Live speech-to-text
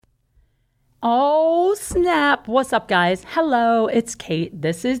Oh, snap. What's up, guys? Hello, it's Kate.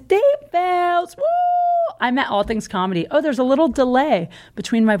 This is Dave Fails. Woo! I'm at All Things Comedy. Oh, there's a little delay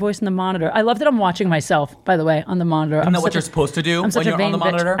between my voice and the monitor. I love that I'm watching myself, by the way, on the monitor. Isn't that what you're supposed to do when you're on the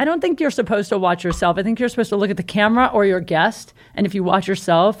monitor? I don't think you're supposed to watch yourself. I think you're supposed to look at the camera or your guest. And if you watch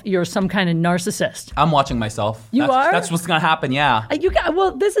yourself, you're some kind of narcissist. I'm watching myself. You are? That's what's going to happen, yeah.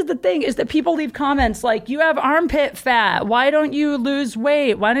 Well, this is the thing, is that people leave comments like, you have armpit fat. Why don't you lose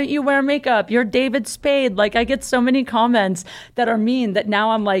weight? Why don't you wear makeup? You're David Spade. Like, I get so many comments that are mean that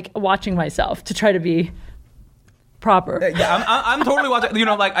now I'm like watching myself to try to be proper. Yeah, I'm totally watching. You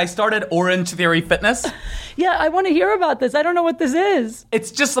know, like I started Orange Theory Fitness. Yeah, I want to hear about this. I don't know what this is. It's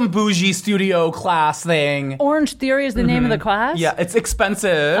just some bougie studio class thing. Orange Theory is the name of the class? Yeah, it's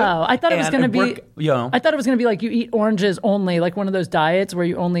expensive. Oh, I thought it was going to be. I thought it was going to be like you eat oranges only, like one of those diets where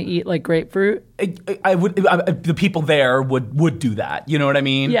you only eat like grapefruit. The people there would do that. You know what I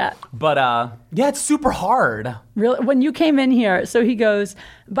mean? Yeah. But yeah, it's super hard. Really? When you came in here, so he goes,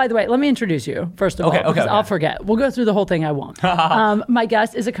 by the way, let me introduce you, first of all, because I'll forget. We'll go through the whole thing, I won't. My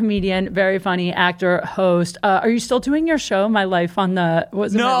guest is a comedian, very funny actor, host. Are you still doing your show, My Life on the...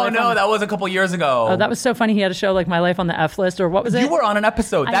 No, that was a couple years ago. Oh, that was so funny. He had a show like My Life on the F List, or what was it? You were on an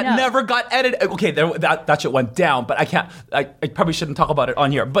episode. That never got edited. Okay, that shit went down, but I probably shouldn't talk about it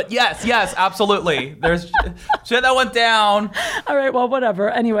on here. But yes, absolutely. There's shit that went down. All right, well, whatever.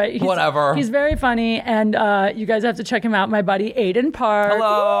 Anyway. He's very funny, and you guys have to check him out. My buddy, Aidan Park.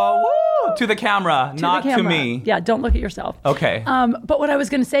 Hello. Woo! To the camera, not to me. Yeah, don't look at yourself. Okay. But what I was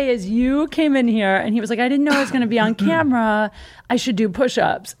going to say is you came in here, and he was like, I didn't know I was going to be on camera. I should do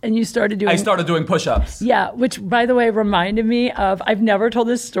push-ups. And you started doing... I started doing push-ups. Yeah, which, by the way, reminded me of... I've never told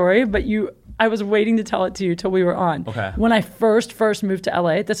this story, but I was waiting to tell it to you till we were on. Okay. When I first moved to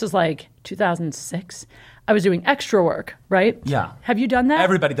LA, this was like 2006, I was doing extra work, right? Yeah. Have you done that?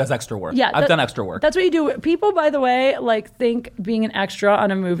 Everybody does extra work. Yeah. I've done extra work. That's what you do. People, by the way, like think being an extra on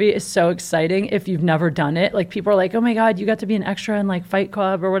a movie is so exciting if you've never done it. Like people are like, oh my God, you got to be an extra in like Fight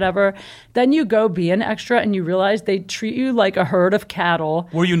Club or whatever. Then you go be an extra and you realize they treat you like a herd of cattle.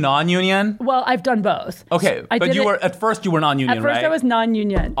 Were you non-union? Well, I've done both. Okay. So at first you were non-union, right? At first I was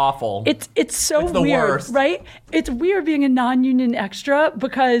non-union. Awful. It's the weird, worst. Right? It's weird being a non-union extra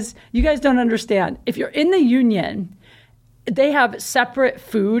because you guys don't understand. If you're in the union, they have separate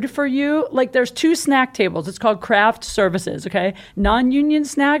food for you. Like there's 2 snack tables. It's called craft services, okay? Non-union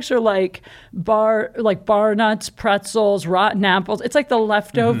snacks are like bar nuts, pretzels, rotten apples. It's like the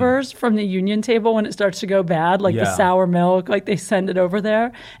leftovers from the union table when it starts to go bad, like the sour milk, like they send it over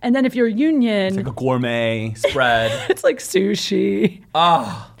there. And then if you're union... It's like a gourmet spread. It's like sushi.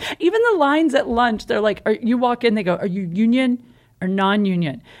 Oh. Even the lines at lunch, they're like, you walk in, they go, are you union or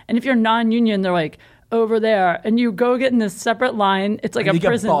non-union? And if you're non-union, they're like, over there, and you go get in this separate line. It's like a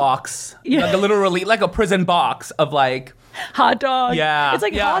prison box, like literally like a prison box of like hot dogs. Yeah, it's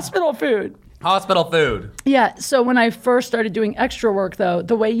like hospital food. Hospital food. Yeah. So when I first started doing extra work, though,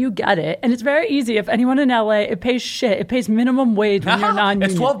 the way you get it, and it's very easy. If anyone in LA, it pays shit. It pays minimum wage when you're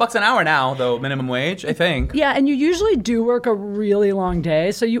non-union. It's $12 an hour now, though, minimum wage, I think. Yeah, and you usually do work a really long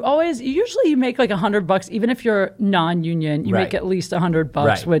day. So you make like $100, even if you're non-union. You make at least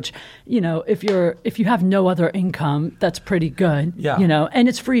 $100, which, you know, if you have no other income, that's pretty good. Yeah. You know, and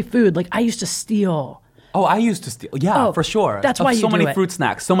it's free food. Like I used to steal. Oh, I used to steal. Yeah, for sure. That's why you do it. So many fruit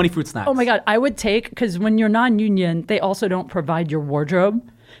snacks. Oh my God. I would take, because when you're non-union, they also don't provide your wardrobe.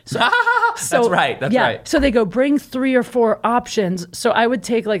 So, That's right. So they go, bring 3 or 4 options. So I would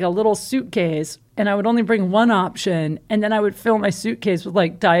take like a little suitcase and I would only bring one option. And then I would fill my suitcase with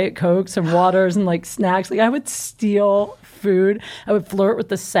like Diet Cokes and waters and like snacks. Like I would steal food. I would flirt with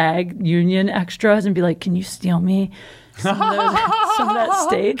the SAG union extras and be like, can you steal me some of that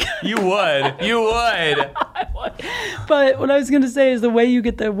steak? You would. I would. But what I was going to say is the way you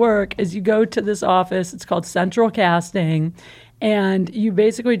get the work is you go to this office. It's called Central Casting. And you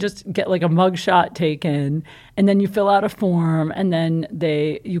basically just get like a mugshot taken, and then you fill out a form, and then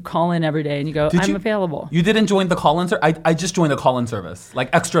you call in every day, and you go, I'm available. You didn't join the call-in service? I just joined the call-in service, like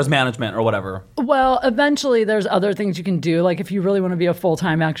extras management or whatever. Well, eventually there's other things you can do. Like if you really want to be a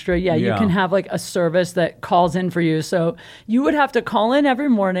full-time extra, you can have like a service that calls in for you. So you would have to call in every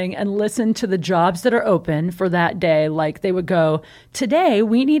morning and listen to the jobs that are open for that day. Like they would go, today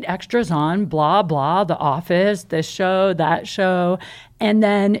we need extras on blah, blah, The Office, this show, that show. And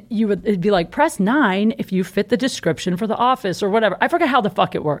then it'd be like, press 9 if you fit the description for The Office or whatever. I forget how the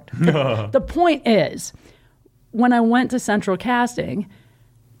fuck it worked. The point is, when I went to Central Casting,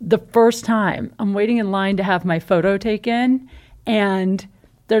 the first time I'm waiting in line to have my photo taken, and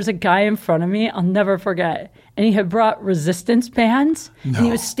there's a guy in front of me, I'll never forget. and he had brought resistance bands, and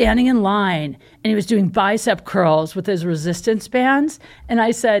he was standing in line, and he was doing bicep curls with his resistance bands. And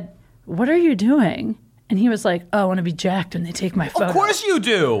I said, "What are you doing?" And he was like, "Oh, I want to be jacked when they take my photo." Of course you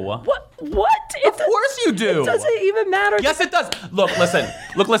do. What? Of course you do. It doesn't even matter. Yes, it does. Look, listen.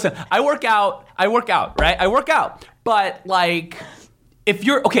 I work out, right? I work out. But like, if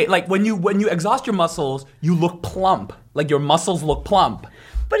you're, okay, like when you exhaust your muscles, you look plump. Like your muscles look plump.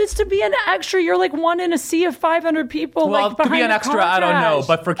 But it's to be an extra. You're like one in a sea of 500 people. Well, like to be an extra, I don't know. trash.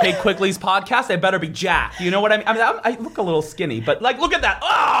 But for Kate Quigley's podcast, I better be jacked. You know what I mean? I look a little skinny, but like, look at that.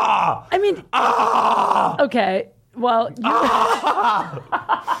 Okay. Well,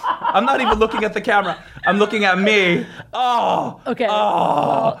 I'm not even looking at the camera. I'm looking at me. Okay.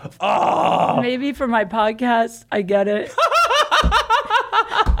 Well, maybe for my podcast, I get it.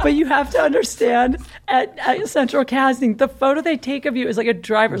 But you have to understand, at Central Casting, the photo they take of you is like a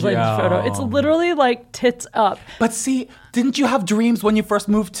driver's license photo. It's literally like tits up. But see, didn't you have dreams when you first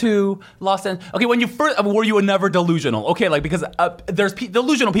moved to Los Angeles? Okay, when you first, were you never delusional? Okay, like, because there's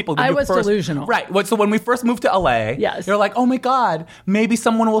delusional people. I was delusional. Right. So when we first moved to LA, yes, you're like, oh my God, maybe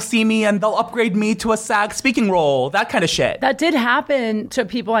someone will see me and they'll upgrade me to a SAG speaking role, that kind of shit. That did happen to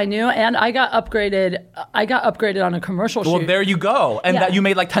people I knew, and I got upgraded. I got upgraded on a commercial shoot. Well, there you go. And that you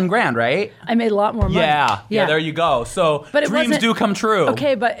made like 10 grand, right? I made a lot more money. Yeah, there you go. So dreams do come true.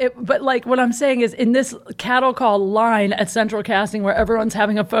 Okay, but like what I'm saying is, in this cattle call line at Central Casting where everyone's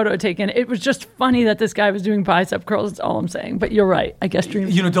having a photo taken, it was just funny that this guy was doing bicep curls. That's all I'm saying. But you're right. I guess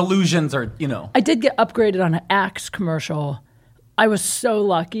dreams. Delusions are, I did get upgraded on an Axe commercial. I was so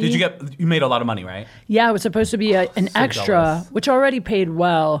lucky. You made a lot of money, right? Yeah, it was supposed to be an extra, jealous. which already paid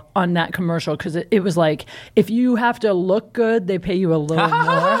well on that commercial, because it was like, if you have to look good, they pay you a little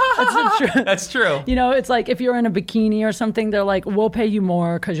more. That's true. That's true. It's like if you're in a bikini or something, they're like, we'll pay you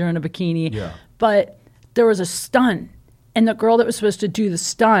more because you're in a bikini. Yeah. But there was a stunt, and the girl that was supposed to do the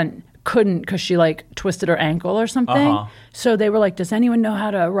stunt couldn't because she like twisted her ankle or something. So they were like, does anyone know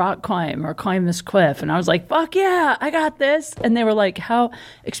how to rock climb or climb this cliff? And I was like, fuck yeah, I got this. And they were like, how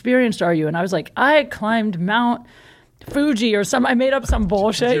experienced are you? And I was like, I climbed Mount Fuji or some. I made up some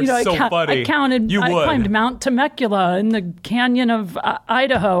bullshit. You're so funny. I counted. I climbed Mount Temecula in the canyon of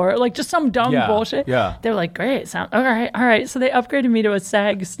Idaho, or like just some dumb bullshit. Yeah. They were like, great, all right. So they upgraded me to a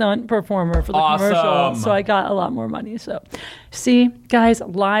SAG stunt performer for the commercial. So I got a lot more money. So, see, guys,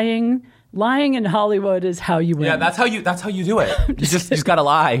 lying in Hollywood is how you win. Yeah, that's how you do it. You just gotta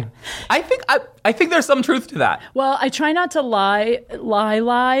lie. I think there's some truth to that. Well, I try not to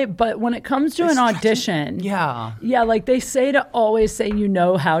lie, but when it comes to an audition, yeah, like they say to always say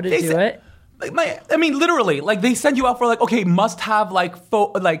how to do it. Literally, like they send you out for like, okay, must have like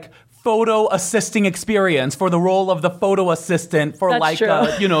photo assisting experience for the role of the photo assistant for That's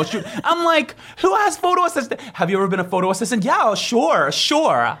true. Shoot. I'm like, who has photo assistant? Have you ever been a photo assistant? Yeah, sure.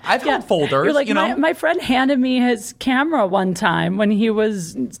 I've held folders. You're like, my friend handed me his camera one time when he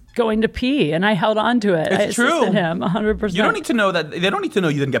was going to pee, and I held on to it. It's I true. assisted him 100%. You don't need to know that. They don't need to know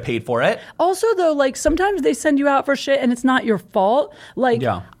you didn't get paid for it. Also, though, like sometimes they send you out for shit and it's not your fault. Like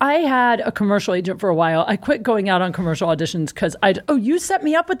I had a commercial agent for a while. I quit going out on commercial auditions because you set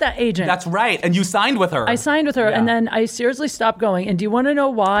me up with that agent. That's right. And you signed with her. I signed with her, and then I seriously stopped going. And do you want to know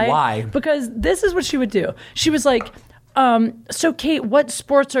why? Why? Because this is what she would do. She was like, so Kate, what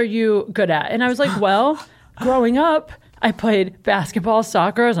sports are you good at? And I was like, well, growing up, I played basketball,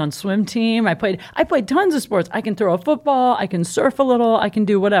 soccer, I was on swim team. I played tons of sports. I can throw a football, I can surf a little, I can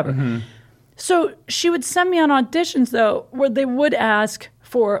do whatever. Mm-hmm. So she would send me on auditions, though, where they would ask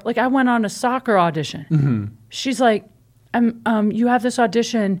for, like, I went on a soccer audition. Mm-hmm. She's like, you have this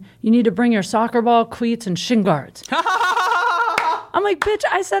audition, you need to bring your soccer ball, cleats, and shin guards. I'm like, bitch,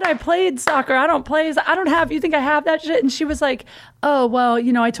 I said I played soccer. I don't play. You think I have that shit? And she was like, oh, well,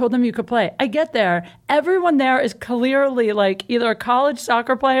 I told them you could play. I get there. Everyone there is clearly like either a college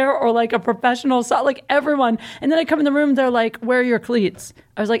soccer player or like a professional, like everyone. And then I come in the room, they're like, where are your cleats?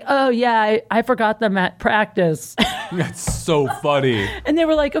 I was like, oh, yeah, I forgot them at practice. That's so funny. And they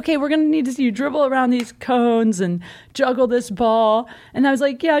were like, okay, we're going to need to see you dribble around these cones and juggle this ball. And I was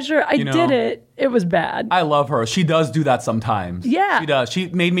like, yeah, sure. I did it. It was bad. I love her. She does do that sometimes. Yeah. She does. She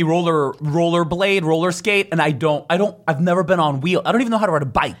made me rollerblade, roller skate, and I've never been on wheels. I don't even know how to ride a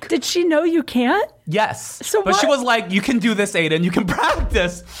bike. Did she know you can't? Yes. So but what? She was like, you can do this, Aidan. You can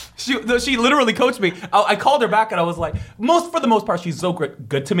practice. She literally coached me. I called her back and I was like, for the most part, she's so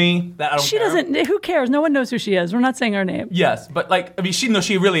good to me that I don't care. She doesn't, who cares? No one knows who she is. We're not saying her name. Yes, but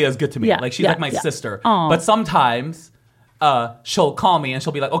she really is good to me. Yeah, like she's like my sister. Aww. But sometimes she'll call me and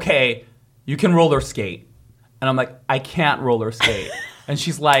she'll be like, okay, you can roller skate. And I'm like, I can't roller skate. And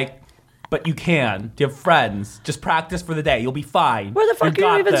she's like, but you can. Do you have friends? Just practice for the day. You'll be fine. Where the fuck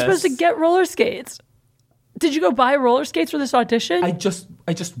are you even supposed to get roller skates? Did you go buy roller skates for this audition? I just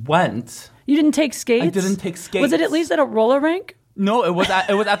went. You didn't take skates? I didn't take skates. Was it at least at a roller rink? No, it was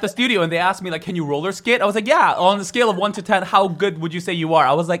at the studio, and they asked me, like, can you roller skate? I was like, yeah. On the scale of 1 to 10, how good would you say you are?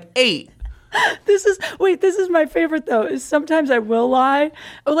 I was like, 8. This is my favorite though, is sometimes I will lie.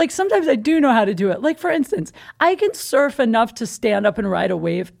 Or like sometimes I do know how to do it. Like for instance, I can surf enough to stand up and ride a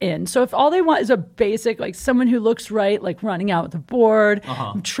wave in. So if all they want is a basic, like someone who looks right, like running out with the board,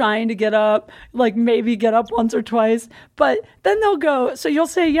 trying to get up, like maybe get up once or twice. But then they'll go, so you'll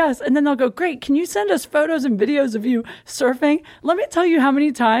say yes, and then they'll go, great, can you send us photos and videos of you surfing? Let me tell you how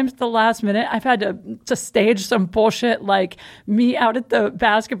many times at the last minute I've had to stage some bullshit like me out at the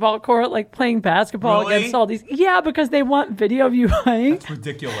basketball court, like playing basketball against all these. Yeah, because they want video of you playing. That's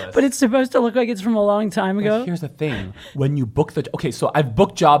ridiculous. But it's supposed to look like it's from a long time ago. But here's the thing. When you book so I've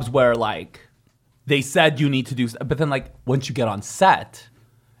booked jobs where like they said you need to do, but then like once you get on set,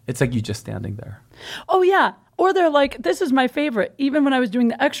 it's like you just standing there. Oh yeah. Or they're like, this is my favorite, even when I was doing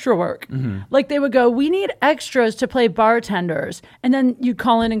the extra work. Like they would go, we need extras to play bartenders. And then you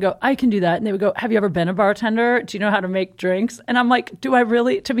call in and go, I can do that. And they would go, have you ever been a bartender? Do you know how to make drinks? And I'm like, do I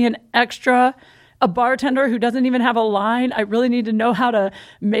really, to be an extra, a bartender who doesn't even have a line, I really need to know how to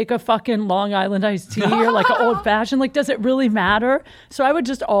make a fucking Long Island iced tea or like an old fashioned. Like, does it really matter? So I would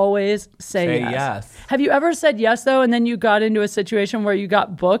just always say yes. Have you ever said yes though, and then you got into a situation where you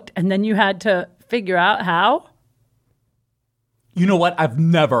got booked and then you had to figure out how? You know what? I've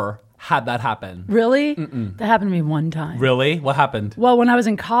never had that happen. Really? That happened to me one time. Really? What happened? Well, when I was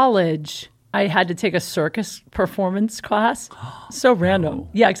in college, I had to take a circus performance class. So random. No.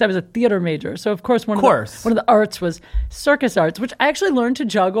 Yeah, because I was a theater major. So of course one of the arts was circus arts, which I actually learned to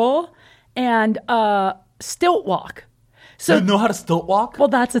juggle and stilt walk. So you know how to stilt walk? Well,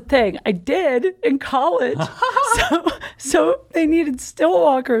 that's the thing. I did in college. so they needed stilt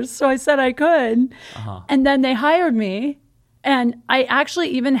walkers. So I said I could. And then they hired me. And I actually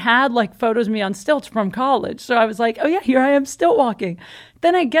even had like photos of me on stilts from college. So I was like, oh yeah, here I am stilt walking.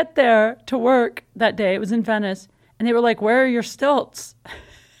 Then I get there to work that day. It was in Venice. And they were like, where are your stilts?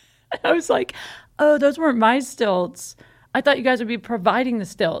 I was like, oh, those weren't my stilts. I thought you guys would be providing the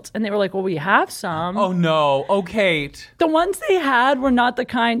stilts. And they were like, well, we have some. Oh, no. Oh, Kate. The ones they had were not the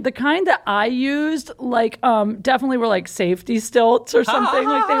kind that I used, like, definitely were like safety stilts or something.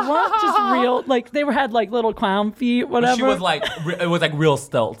 Like, they weren't just real, like, they had like little clown feet, whatever. She was like, it was like real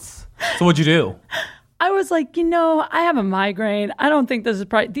stilts. So what'd you do? I was like, I have a migraine. I don't think this is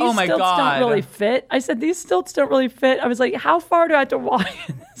probably, these stilts don't really fit. I said, these stilts don't really fit. I was like, how far do I have to walk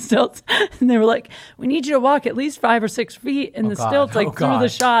in the stilts? And they were like, we need you to walk at least 5 or 6 feet in the stilts, like through the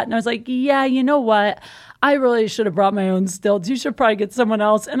shot. And I was like, yeah, you know what? I really should have brought my own stilts. You should probably get someone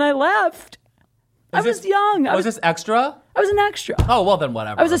else. And I left. I was young. Was this extra? I was an extra. Oh, well, then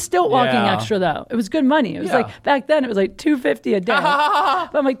whatever. I was a stilt walking extra, though. It was good money. It was like, back then, it was like $250 a day.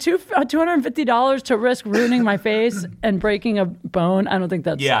 But I'm like, $250 to risk ruining my face and breaking a bone. I don't think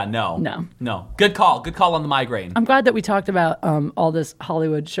that's... Yeah, no. Good call. Good call on the migraine. I'm glad that we talked about all this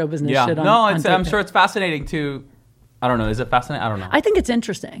Hollywood show business shit on I'm sure it's fascinating to... I don't know. Is it fascinating? I don't know. I think it's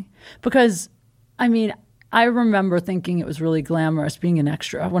interesting because, I mean... I remember thinking it was really glamorous being an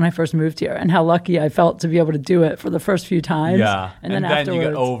extra when I first moved here and how lucky I felt to be able to do it for the first few times. Yeah. And then you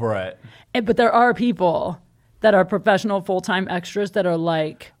get over it. But there are people that are professional full-time extras that are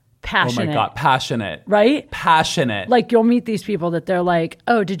like passionate. Oh my God, passionate. Right? Passionate. Like you'll meet these people that they're like,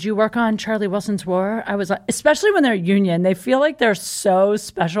 oh, did you work on Charlie Wilson's War? I was like, especially when they're union. They feel like they're so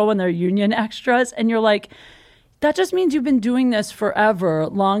special when they're union extras. And you're like, that just means you've been doing this forever,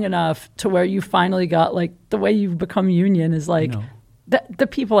 long enough to where you finally got like the way you've become union is like the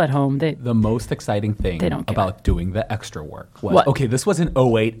people at home. The most exciting thing about doing the extra work was, what? Okay, this was in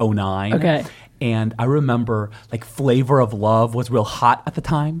 08, 09. Okay. And I remember like Flavor of Love was real hot at the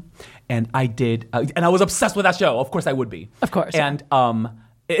time. And I did, and I was obsessed with that show. Of course I would be. Of course. And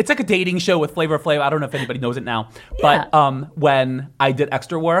it's like a dating show with Flavor Flav. I don't know if anybody knows it now. But when I did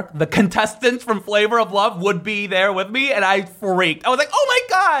extra work, the contestants from Flavor of Love would be there with me, and I freaked. I was like, oh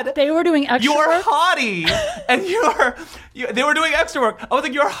my God. They were doing extra work? You're hottie. And they were doing extra work. I was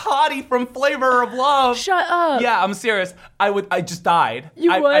like, you're hottie from Flavor of Love. Shut up. Yeah, I'm serious. I just died.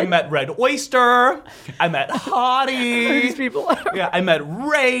 You would? I met Red Oyster. I met Hottie. These people are... Yeah, I met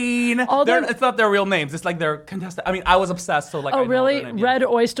Rain. It's not their real names. It's like their contestant. I mean, I was obsessed. So like, oh, really? Red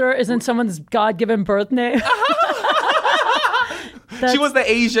Oyster isn't someone's God-given birth name? She was the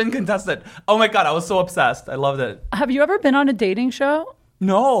Asian contestant. Oh my God, I was so obsessed. I loved it. Have you ever been on a dating show?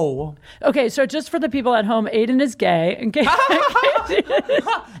 No. Okay, so just for the people at home, Aidan is gay. In case,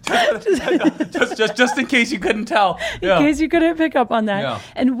 just in case you couldn't tell. In case you couldn't pick up on that. Yeah.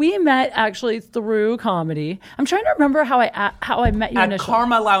 And we met actually through comedy. I'm trying to remember how I met you At initially.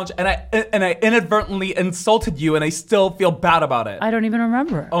 Karma Lounge, and I inadvertently insulted you, and I still feel bad about it. I don't even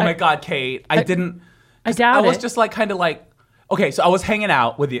remember. Oh my God, Kate! I didn't. I doubt I was it. just like kind of like. Okay, so I was hanging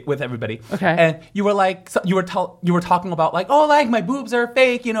out with everybody. Okay. And you were like, you were talking about like, oh, like my boobs are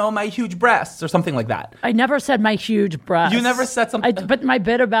fake, my huge breasts or something like that. I never said my huge breasts. You never said something. But my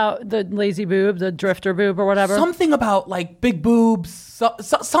bit about the lazy boob, the drifter boob or whatever. Something about like big boobs.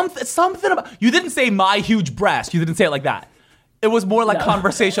 Something about. You didn't say my huge breast. You didn't say it like that. It was more like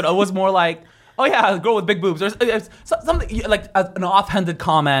conversation. It was more like, oh yeah, a girl with big boobs. There's something like an offhanded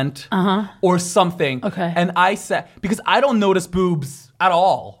comment or something. Okay. And I said, because I don't notice boobs at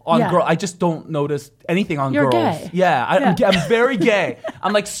all on girls. I just don't notice anything on You're girls. gay. Yeah, I'm very gay.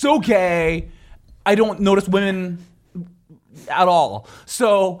 I'm like so gay. I don't notice women at all.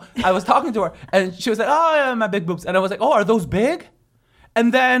 So I was talking to her and she was like, oh yeah, my big boobs. And I was like, oh, are those big?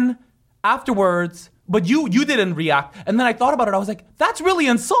 And then afterwards, but you didn't react. And then I thought about it. I was like, that's really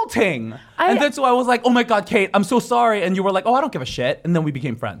insulting. And then so I was like, oh my God, Kate, I'm so sorry. And you were like, oh, I don't give a shit. And then we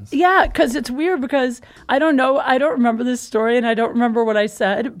became friends. Yeah, because it's weird because I don't know. I don't remember this story and I don't remember what I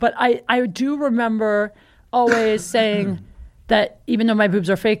said. But I do remember always saying that even though my boobs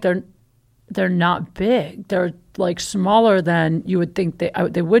are fake, they're not big. They're like smaller than you would think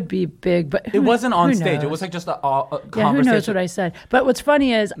they would be big. But it wasn't on stage. Knows? It was like just a conversation. Yeah, who knows what I said? But what's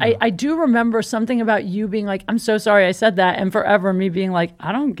funny is I do remember something about you being like, I'm so sorry I said that. And forever me being like,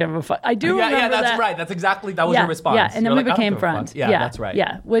 I don't give a fuck. I do remember Yeah, that's that. right. That was your response. Yeah, and then You're we like, I don't became give a fuck. friends. Yeah, that's right.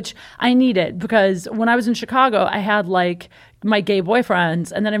 Yeah, which I needed because when I was in Chicago, I had like my gay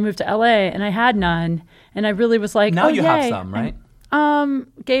boyfriends. And then I moved to LA and I had none. And I really was like, now oh, you yay. have some, right?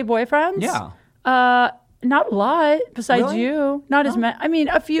 Gay boyfriends? Yeah. Not a lot besides Really? you. Not as many. I mean,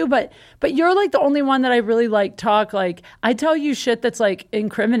 a few, but you're like the only one that I really like talk. Like I tell you shit that's like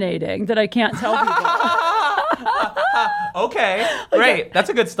incriminating that I can't tell people. Okay, great.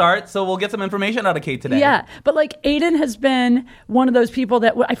 That's a good start. So we'll get some information out of Kate today. Yeah, but like Aidan has been one of those people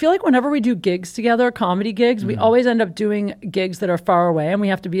that I feel like whenever we do gigs together, comedy gigs, we always end up doing gigs that are far away and we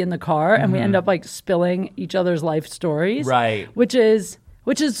have to be in the car and we end up like spilling each other's life stories. Right. Which is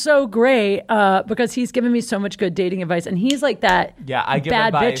so great because he's given me so much good dating advice. And he's like that I give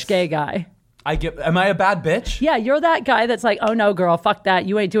bad advice. bitch gay guy. Am I a bad bitch? Yeah, you're that guy that's like, oh no, girl, fuck that.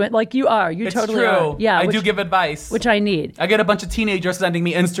 You ain't doing it. Like you are. You It's totally true. are. Yeah, I do give advice. which I need. I get a bunch of teenagers sending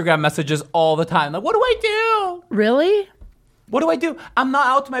me Instagram messages all the time. Like, what do I do? Really? What do I do? I'm not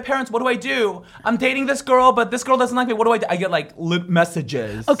out to my parents. What do I do? I'm dating this girl, but this girl doesn't like me. What do I do? I get like lip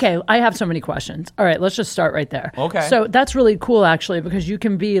messages. Okay, I have so many questions. All right, let's just start right there. Okay. So that's really cool actually because you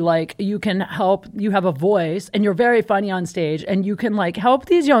can be like, you can help, you have a voice and you're very funny on stage and you can like help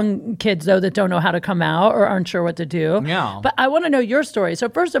these young kids though that don't know how to come out or aren't sure what to do. Yeah. But I want to know your story. So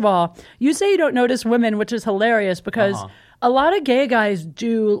first of all, you say you don't notice women, which is hilarious because a lot of gay guys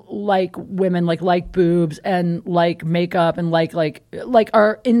do like women, like boobs and like makeup and like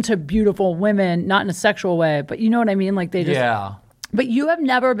are into beautiful women, not in a sexual way, but you know what I mean? Like they just But you have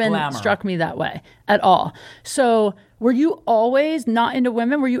never been struck me that way at all. So were you always not into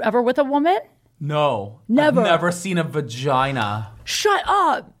women? Were you ever with a woman? No. Never. I've never seen a vagina. Shut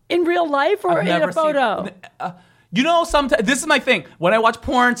up. In real life or in a photo? Sometimes this is my thing. When I watch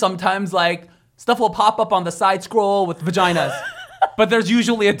porn, sometimes like stuff will pop up on the side scroll with vaginas, but there's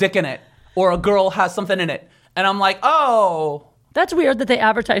usually a dick in it or a girl has something in it. And I'm like, oh. That's weird that they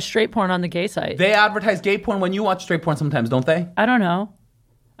advertise straight porn on the gay site. They advertise gay porn when you watch straight porn sometimes, don't they? I don't know.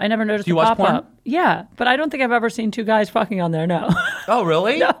 I never noticed Do you the watch pop-up. porn? Yeah, but I don't think I've ever seen two guys fucking on there, no. Oh,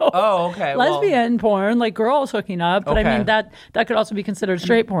 really? No. Oh, okay. Lesbian porn, like girls hooking up, but I Okay. mean that could also be considered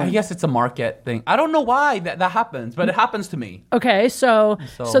straight porn. I guess it's a market thing. I don't know why that happens, but it happens to me. Okay, so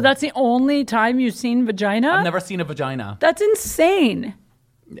that's the only time you've seen vagina? I've never seen a vagina. That's insane.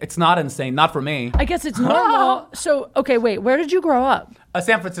 It's not insane. Not for me. I guess it's normal. So, okay, wait, where did you grow up?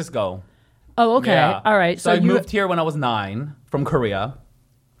 San Francisco. Oh, okay. Yeah. All right. So I moved here when I was 9 from Korea.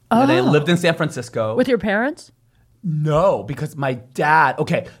 Oh. And I lived in San Francisco. With your parents? No, because my dad.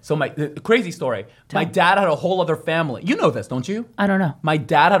 Okay, so crazy story. My dad had a whole other family. You know this, don't you? I don't know. My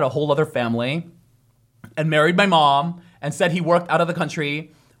dad had a whole other family, and married my mom, and said he worked out of the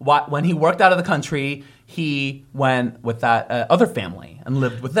country. When he worked out of the country, he went with that other family and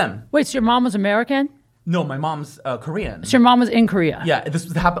lived with them. Wait, so your mom was American? No, my mom's Korean. So your mom was in Korea. Yeah,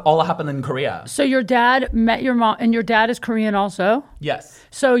 this all happened in Korea. So your dad met your mom, and your dad is Korean also? Yes.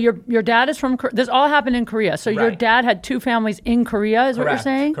 So your dad is from Korea. This all happened in Korea. So your dad had two families in Korea, is what you're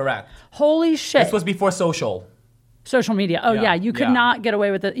saying? Correct. Holy shit. This was before social media. Oh, yeah. You could not get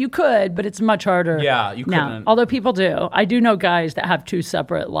away with it. You could, but it's much harder. Yeah, you couldn't. Now, although people do. I do know guys that have two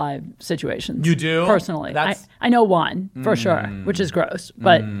separate live situations. You do? Personally. I know one for sure, which is gross.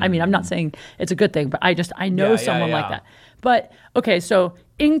 But I mean, I'm not saying it's a good thing, but I know someone like that. But okay, so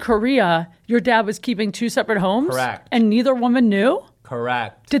in Korea, your dad was keeping two separate homes? Correct. And neither woman knew?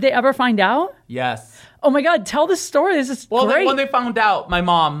 Correct. Did they ever find out? Yes. Oh my God, tell this story. This is great. When they found out, my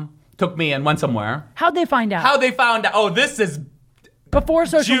mom took me and went somewhere. How'd they find out? Oh, this is before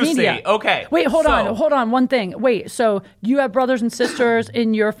social juicy. media. Okay. Wait, hold on. One thing. Wait, so you have brothers and sisters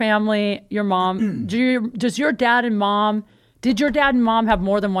in your family, your mom. Did your dad and mom have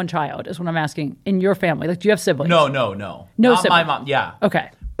more than one child, is what I'm asking, in your family? Like, do you have siblings? No. No Not siblings. my mom, yeah. Okay.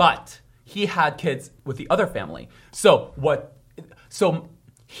 But he had kids with the other family. So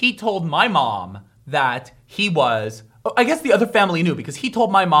he told my mom that he was, I guess the other family knew, because he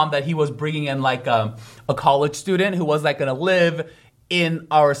told my mom that he was bringing in like a college student who was like going to live in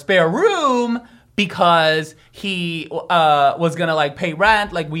our spare room because he was going to like pay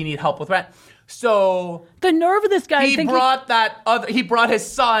rent, like we need help with rent. So the nerve of this guy. He brought his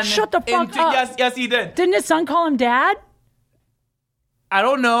son. Shut the fuck up. Yes, he did. Didn't his son call him dad? I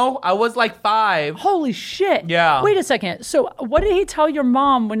don't know. I was like 5. Holy shit. Yeah. Wait a second. So what did he tell your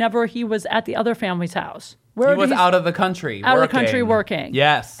mom whenever he was at the other family's house? He was out of the country working.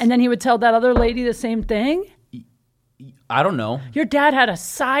 Yes. And then he would tell that other lady the same thing? I don't know. Your dad had a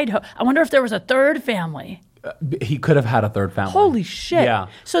side I wonder if there was a third family. He could have had a third family. Holy shit. Yeah.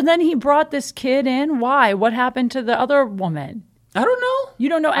 So then he brought this kid in. Why? What happened to the other woman? I don't know. You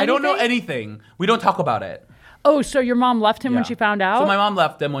don't know anything? I don't know anything. We don't talk about it. Oh, so your mom left him when she found out? So my mom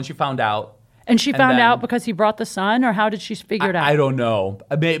left him when she found out. And she found out because he brought the son, or how did she figure it out? I don't know.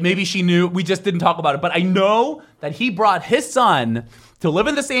 Maybe she knew. We just didn't talk about it. But I know that he brought his son to live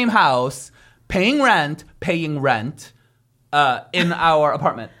in the same house, paying rent in our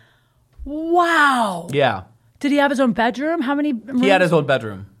apartment. Wow. Yeah. Did he have his own bedroom? How many rooms? He had his own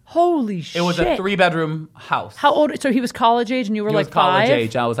bedroom. Holy shit. It was a 3-bedroom house. How old? So he was college age and you were like 5? College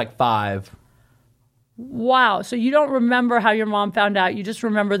age. I was like 5. Wow. So you don't remember how your mom found out. You just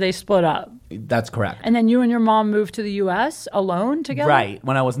remember they split up. That's correct. And then you and your mom moved to the U.S. alone together? Right.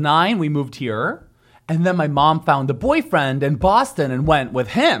 When I was 9, we moved here. And then my mom found a boyfriend in Boston and went with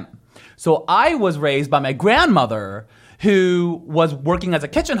him. So I was raised by my grandmother, who was working as a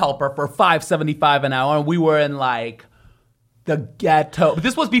kitchen helper for $5.75 an hour. And we were in like the ghetto. But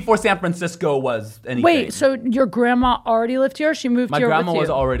this was before San Francisco was anything. Wait, so your grandma already lived here? She moved here with you? My grandma was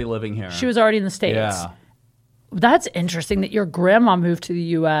already living here. She was already in the States? Yeah. That's interesting that your grandma moved to the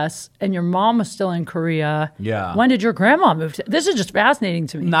U.S. and your mom was still in Korea. Yeah. When did your grandma move to? This is just fascinating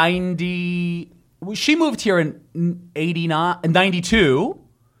to me. She moved here in 92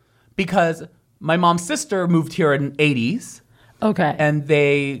 because my mom's sister moved here in 80s. Okay. And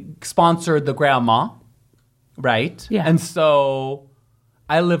they sponsored the grandma, right? Yeah. And so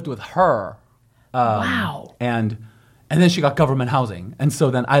I lived with her. Wow. And then she got government housing. And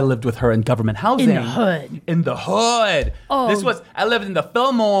so then I lived with her in government housing. In the hood. In the hood. Oh. I lived in the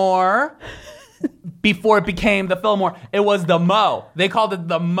Fillmore before it became the Fillmore. It was the Mo. They called it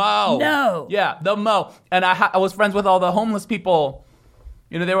the Mo. No. Yeah, the Mo. And I was friends with all the homeless people.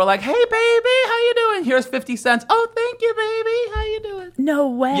 You know, they were like, "Hey, baby, how you doing? Here's 50 cents. Oh, thank you, baby. How you doing?" No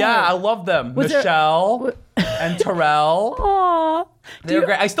way. Yeah, I love them. Michelle and Terrell. Aww. They're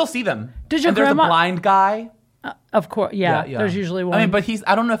great. I still see them. Did your and grandma? There's a blind guy. Of course, yeah. There's usually one. I mean, but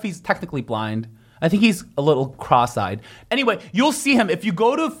I don't know if he's technically blind. I think he's a little cross-eyed. Anyway, you'll see him. If you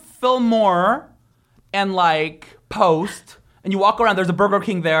go to Fillmore and like Post, and you walk around, there's a Burger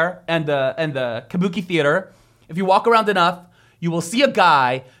King there and the Kabuki Theater. If you walk around enough, you will see a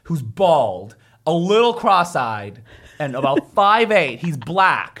guy who's bald, a little cross-eyed, and about 5'8". He's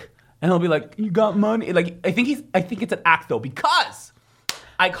black. And he'll be like, "You got money?" Like, I think it's an act though, because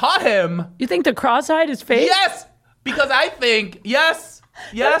I caught him. You think the cross-eyed is fake? Yes! Because I think, yes.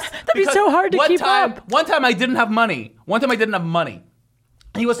 That'd be so hard to keep up. One time I didn't have money.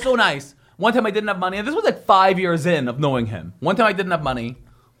 He was so nice. One time I didn't have money. And this was like 5 years in of knowing him. One time I didn't have money.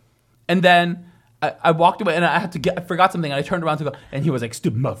 And then I walked away and I forgot something. And I turned around to go, and he was like,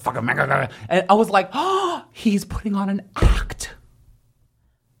 "Stupid motherfucker." And I was like, "Oh, he's putting on an act."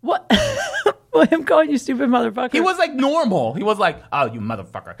 What? Well, him calling you stupid motherfucker. He was like normal. He was like, "Oh, you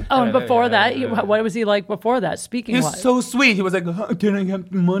motherfucker." Oh, and before that, what was he like before that? Speaking He was so sweet. He was like, "Can I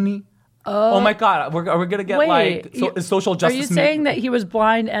have money?" Oh my God, are we gonna get social justice? Are you saying that he was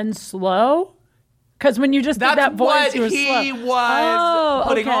blind and slow? Because when you just did that voice, he was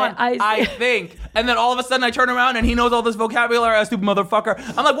putting on. I think, and then all of a sudden I turn around and he knows all this vocabulary. A stupid motherfucker.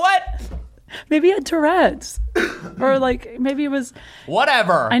 I'm like, what? Maybe he had Tourette's, or like maybe it was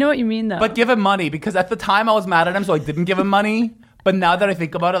whatever. I know what you mean though. But give him money, because at the time I was mad at him, so I didn't give him money. But now that I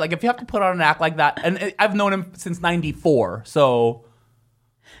think about it, like if you have to put on an act like that, and I've known him since '94, so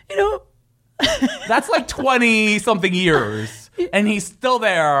that's like 20 something years. And he's still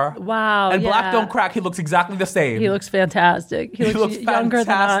there. Wow. And Black Don't Crack, he looks exactly the same. He looks fantastic. He looks younger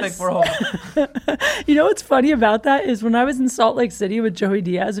fantastic than us. for him. What's funny about that is when I was in Salt Lake City with Joey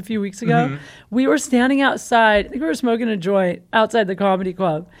Diaz a few weeks ago, we were standing outside. I think we were smoking a joint outside the comedy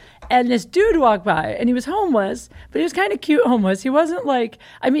club. And this dude walked by, and he was homeless, but he was kind of cute homeless. He wasn't like,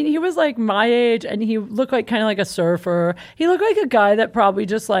 he was like my age, and he looked like kind of like a surfer. He looked like a guy that probably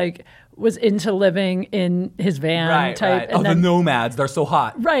just like was into living in his van type. Right. And the nomads, they're so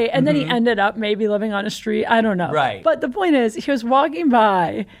hot. Right. And then he ended up maybe living on a street. I don't know. Right. But the point is, he was walking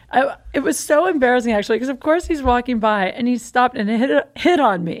by. It was so embarrassing, actually, because of course he's walking by and he stopped and hit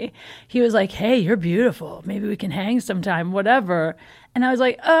on me. He was like, hey, you're beautiful. Maybe we can hang sometime, whatever. And I was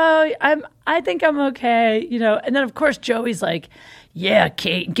like, oh, I think I'm okay, And then, of course, Joey's like, yeah,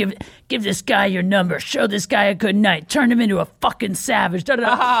 Kate, give this guy your number. Show this guy a good night. Turn him into a fucking savage. Da, da,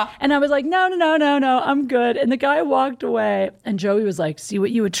 da. And I was like, no, I'm good. And the guy walked away. And Joey was like, see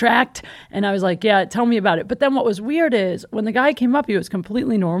what you attract? And I was like, yeah, tell me about it. But then what was weird is when the guy came up, he was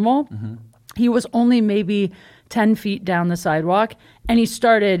completely normal. Mm-hmm. He was only maybe 10 feet down the sidewalk. And he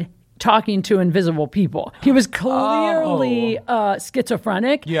started talking to invisible people. He was clearly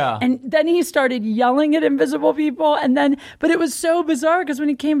schizophrenic. Yeah. And then he started yelling at invisible people. But it was so bizarre because when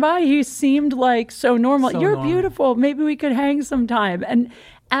he came by, he seemed like so normal. You're beautiful. Maybe we could hang sometime. And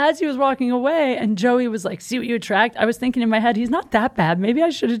as he was walking away and Joey was like, see what you attract? I was thinking in my head, he's not that bad. Maybe I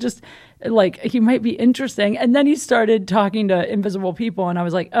should have just he might be interesting. And then he started talking to invisible people. And I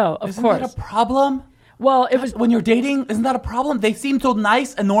was like, oh, of course. Isn't that a problem? Well, it was when you're dating, isn't that a problem? They seem so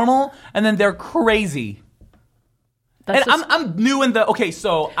nice and normal, and then they're crazy. I'm new in the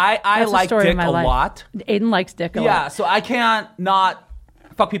so I like dick a lot. Aidan likes dick a lot. Yeah, so I can't not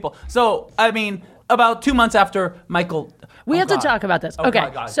fuck people. So about 2 months after Michael, we have to talk about this.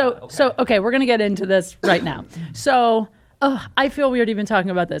 Okay, we're gonna get into this right now. So. Oh, I feel weird even talking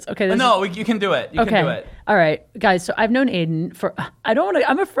about this. Okay. You can do it. You can do it. All right, guys. So I've known Aidan for. I don't want to.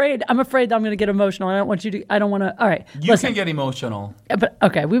 I'm afraid that I'm going to get emotional. I don't want you to. I don't want to. All right. You can get emotional. But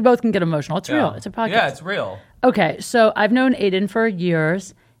okay, we both can get emotional. It's real. It's a podcast. Yeah, it's real. Okay, so I've known Aidan for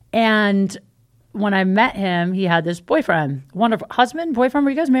years, and when I met him, he had this boyfriend, wonderful husband, boyfriend. Were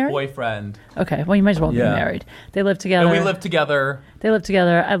you guys married? Boyfriend. Okay. Well, you might as well be married. They live together. And we live together. They live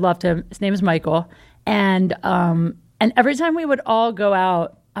together. I loved him. His name is Michael, and every time we would all go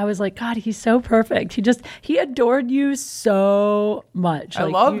out, I was like, God, he's so perfect. He adored you so much. I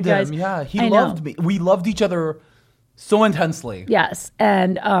loved him. Yeah, he loved me. We loved each other so intensely. Yes.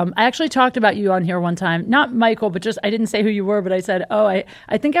 And I actually talked about you on here one time. Not Michael, but I didn't say who you were, but I said, I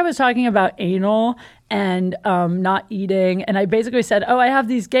think I was talking about anal and not eating. And I basically said, I have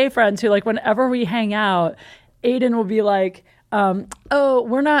these gay friends who, like, whenever we hang out, Aidan will be like,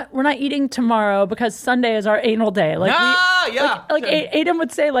 we're not eating tomorrow because Sunday is our anal day. Like, Aidan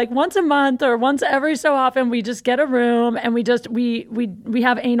would say, like, once a month or once every so often, we just get a room and we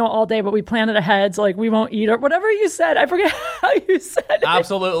have anal all day, but we plan it ahead. So, like, we won't eat or whatever you said. I forget how you said it.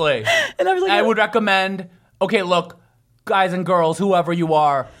 Absolutely. And I was like, I would recommend, look, guys and girls, whoever you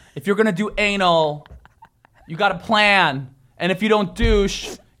are, if you're going to do anal, you got a plan. And if you don't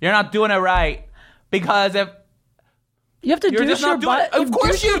douche, you're not doing it right. Because if you have to douche your butt. Of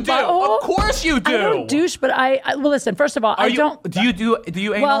course you do. Of course you do. I don't douche, but well, listen. First of all, I don't. Do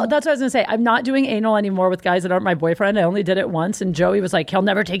you anal? Well, that's what I was gonna say. I'm not doing anal anymore with guys that aren't my boyfriend. I only did it once, and Joey was like, "He'll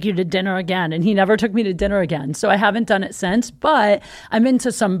never take you to dinner again," and he never took me to dinner again. So I haven't done it since. But I'm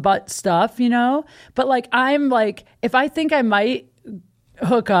into some butt stuff, But I'm like, if I think I might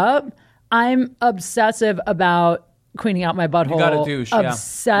hook up, I'm obsessive about cleaning out my butthole. You gotta douche.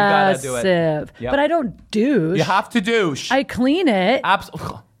 Obsessive. Yeah. You gotta do it. Yep. But I don't douche. You have to douche. I clean it.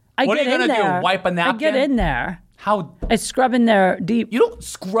 Absolutely. What are you gonna do? Wipe a napkin? I get in there. How? I scrub in there deep. You don't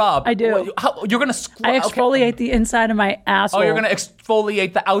scrub. I do. You're gonna scrub. I exfoliate the inside of my asshole. Oh, you're gonna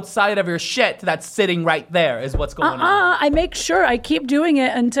exfoliate the outside of your shit that's sitting right there is what's going on. I make sure I keep doing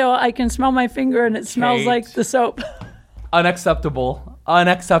it until I can smell my finger and it smells like the soap. Unacceptable.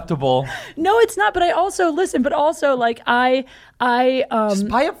 No, it's not. But I also like I just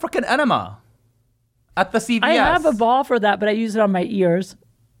buy a freaking enema at the CVS. I have a ball for that, but I use it on my ears.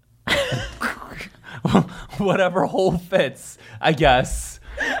 Whatever hole fits, I guess.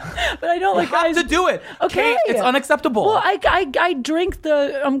 But I don't like guys to do it. Okay, it's unacceptable. Well, I drink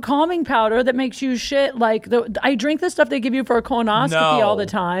the calming powder that makes you shit. Like I drink the stuff they give you for a colonoscopy all the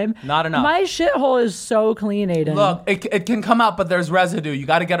time. Not enough. My shithole is so clean, Aidan. Look, it can come out, but there's residue. You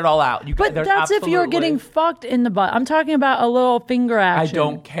got to get it all out. But that's if you're getting fucked in the butt. I'm talking about a little finger action. I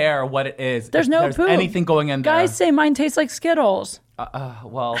don't care what it is. There's no poop. Anything going in there. Guys say mine tastes like Skittles.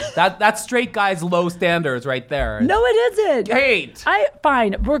 Well, that's straight guys' low standards right there. No, it isn't. Hate.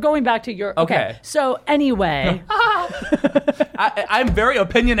 Fine. We're going back to your. Okay. So anyway, I'm very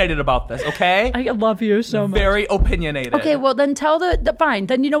opinionated about this. Okay. I love you so much. Very opinionated. Okay. Well, then tell the fine.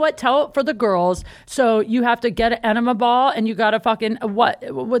 Then you know what? Tell it for the girls. So you have to get an enema ball, and you got to fucking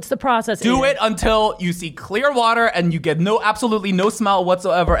what's the process? Do it until you see clear water and you get absolutely no smell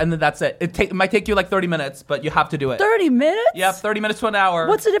whatsoever, and then that's it. It might take you like 30 minutes, but you have to do it. 30 minutes? Yep, 30 minutes to an hour.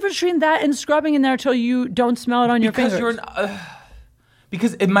 What's the difference between that and scrubbing in there till you don't smell it on your fingers?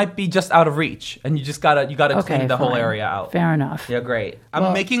 Because it might be just out of reach, and you just gotta clean the whole area out. Fair enough. Yeah, great.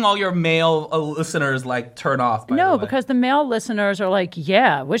 I'm making all your male listeners like turn off. No, because the male listeners are like,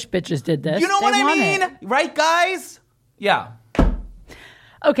 yeah, wish bitches did this. You know what I mean, right, guys? Yeah.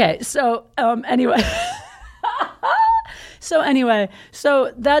 Okay, so anyway.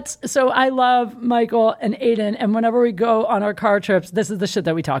 So I love Michael and Aidan, and whenever we go on our car trips, this is the shit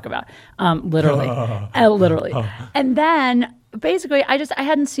that we talk about, literally. And then basically, I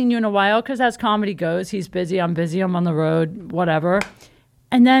hadn't seen you in a while because as comedy goes, he's busy, I'm on the road, whatever.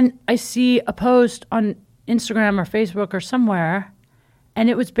 And then I see a post on Instagram or Facebook or somewhere, and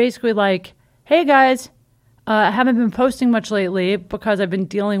it was basically like, hey guys, I haven't been posting much lately because I've been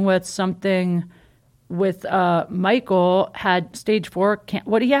dealing with something with Michael had stage 4.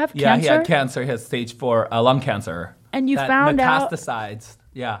 What do you have? Yeah, cancer? He had cancer. He had stage 4 lung cancer. And you found out metastasides.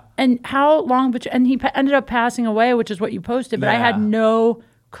 Yeah. And how long? And he ended up passing away, which is what you posted. But I had no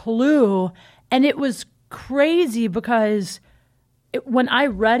clue, and it was crazy because when I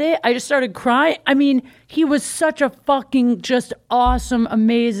read it, I just started crying. I mean, he was such a fucking just awesome,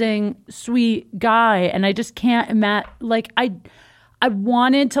 amazing, sweet guy, and I just can't imagine. Like I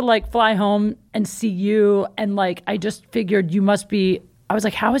wanted to like fly home and see you, and like I just figured you must be. I was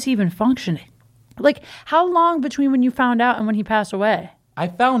like, how is he even functioning? Like, how long between when you found out and when he passed away? I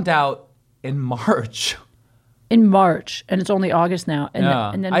found out in March. In March, and it's only August now. And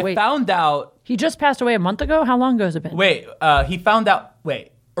yeah. And then I found out he just passed away a month ago. How long ago has it been? He found out.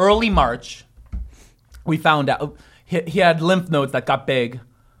 Early March. We found out he had lymph nodes that got big,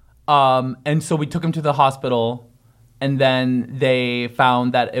 and so we took him to the hospital. And then they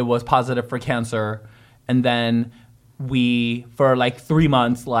found that it was positive for cancer. And then we, for like 3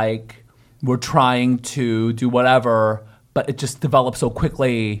 months, like, were trying to do whatever, but it just developed so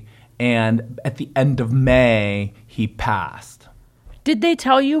quickly. And at the end of May, he passed. Did they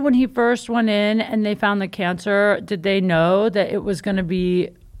tell you when he first went in and they found the cancer, did they know that it was going to be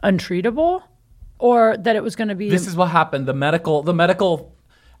untreatable? Or that it was going to be... This is what happened. The medical...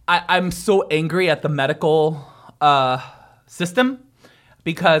 I'm so angry at the medical... system,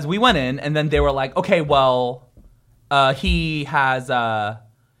 because we went in and then they were like, okay, well, he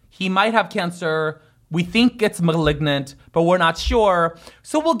might have cancer. We think it's malignant, but we're not sure.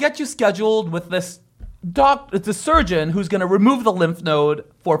 So we'll get you scheduled with this it's a surgeon who's going to remove the lymph node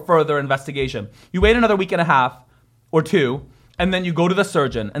for further investigation. You wait another week and a half or 2, and then you go to the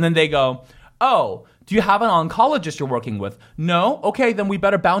surgeon, and then they go, oh, do you have an oncologist you're working with? No? Okay, then we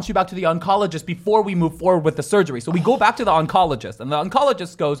better bounce you back to the oncologist before we move forward with the surgery. So we go back to the oncologist, and the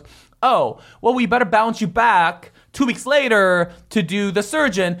oncologist goes, oh, well, we better bounce you back 2 weeks later to do the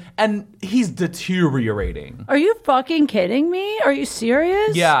surgeon, and he's deteriorating. Are you fucking kidding me? Are you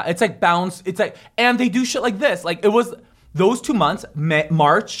serious? Yeah, it's like bounce. It's like, and they do shit like this. Like, it was those 2 months,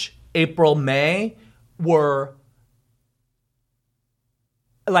 March, April, May, were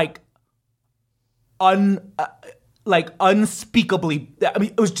like unspeakably. I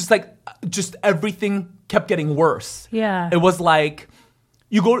mean, it was just everything kept getting worse. Yeah, it was like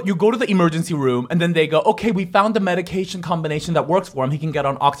you go to the emergency room, and then they go, okay, we found the medication combination that works for him. He can get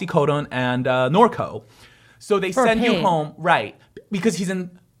on oxycodone and Norco. So they send you home, right? Because he's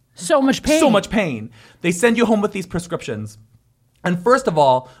in so much pain. So much pain. They send you home with these prescriptions. And first of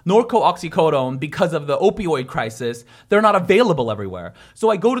all, Norco, oxycodone, because of the opioid crisis, they're not available everywhere. So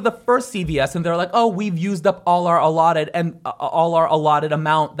I go to the first CVS and they're like, oh, we've used up all our allotted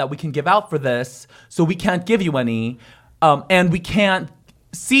amount that we can give out for this, so we can't give you any. And we can't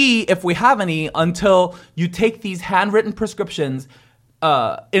see if we have any until you take these handwritten prescriptions,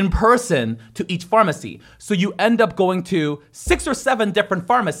 in person to each pharmacy. So you end up going to 6 or 7 different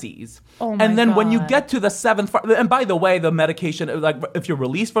pharmacies. Oh my and then when you God. get to the 7th, and by the way, the medication, like if you're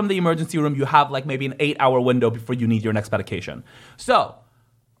released from the emergency room, you have like maybe an 8-hour window before you need your next medication. So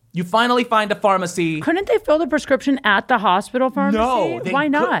you finally find a pharmacy. Couldn't they fill the prescription at the hospital pharmacy? No. Why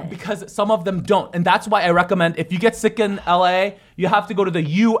not? Because some of them don't. And that's why I recommend if you get sick in LA, you have to go to the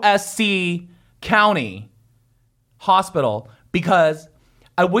USC County Hospital, because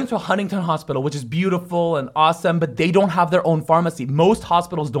I went to Huntington Hospital, which is beautiful and awesome, but they don't have their own pharmacy. Most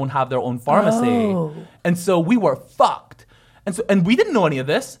hospitals don't have their own pharmacy. Oh. And so we were fucked. And we didn't know any of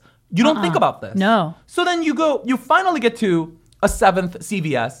this. You don't think about this. No. So then you finally get to a 7th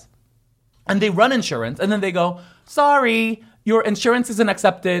CVS, and they run insurance, and then they go, sorry, your insurance isn't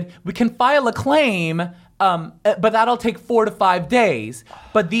accepted. We can file a claim, but that'll take 4 to 5 days.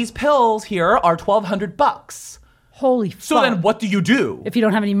 But these pills here are $1,200. Holy fuck. So then what do you do? If you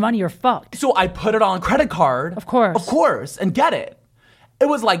don't have any money, you're fucked. So I put it on credit card. Of course. And get it. It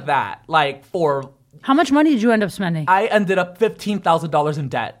was like that. Like for... How much money did you end up spending? I ended up $15,000 in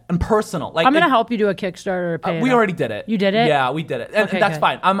debt and personal. Like I'm going to help you do a Kickstarter or pay we already did it. You did it? Yeah, we did it. And Okay, that's good.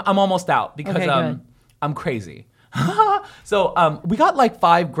 fine. I'm almost out because Okay, good. I'm crazy. So we got like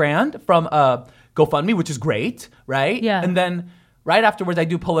 $5,000 from GoFundMe, which is great, right? Yeah. And then right afterwards, I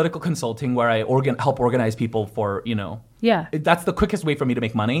do political consulting where I help organize people for, Yeah. That's the quickest way for me to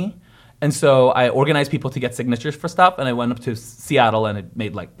make money. And so I organized people to get signatures for stuff, and I went up to Seattle and it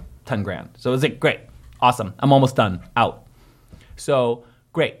made like $10,000. So it was like, great, awesome. I'm almost done, out. So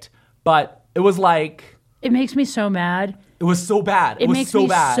great. But it was like... It makes me so mad. It was so bad. It was makes so me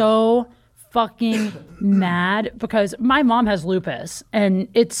bad. so fucking mad because my mom has lupus, and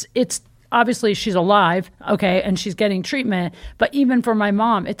it's obviously she's alive, okay, and she's getting treatment. But even for my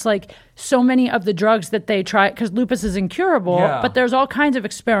mom, it's like so many of the drugs that they try, because lupus is incurable, but there's all kinds of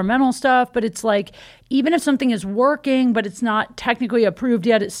experimental stuff. But it's like, even if something is working, but it's not technically approved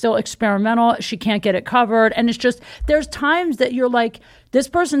yet, it's still experimental. She can't get it covered. And it's just, there's times that you're like, this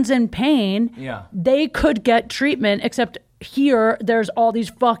person's in pain. Yeah. They could get treatment, except here there's all these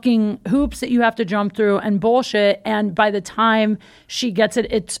fucking hoops that you have to jump through and bullshit, and by the time she gets it,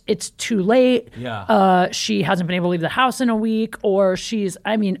 it's too late. She hasn't been able to leave the house in a week, or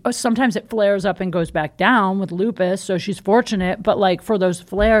sometimes it flares up and goes back down with lupus, so she's fortunate, but like for those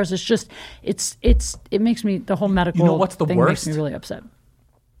flares, it's just it makes me, the whole medical what's the thing worst? makes me really upset.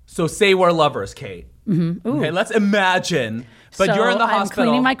 So say we're lovers, Kate. Mm-hmm. Okay, let's imagine. But so you're in the I'm hospital.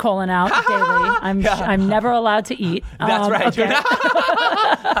 cleaning my colon out daily. I'm never allowed to eat. That's right. Okay.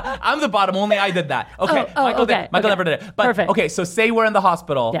 I'm the bottom. Only I did that. Okay. Michael never did it. But Perfect. okay, so say we're in the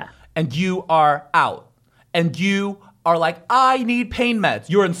hospital, and you are out, and you are like, I need pain meds.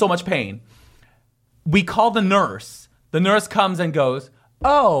 You're in so much pain. We call the nurse. The nurse comes and goes,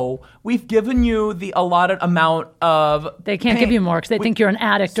 oh, we've given you the allotted amount of They can't give you more because they think you're an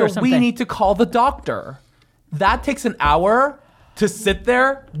addict or something. So we need to call the doctor. That takes an hour to sit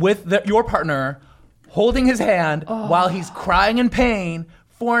there with your partner, holding his hand while he's crying in pain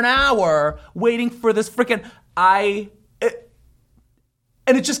for an hour, waiting for this freaking...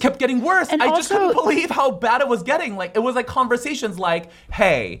 And it just kept getting worse. And I just couldn't believe how bad it was getting. Like, it was like conversations like,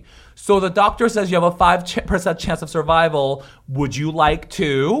 hey, so the doctor says you have a 5% chance of survival. Would you like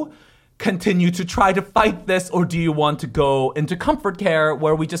to continue to try to fight this, or do you want to go into comfort care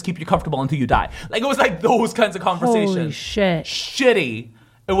where we just keep you comfortable until you die? Like, it was like those kinds of conversations. Holy shit. Shitty.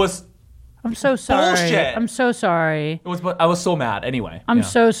 It was... I'm so sorry. Bullshit. I'm so sorry. I was so mad. Anyway. I'm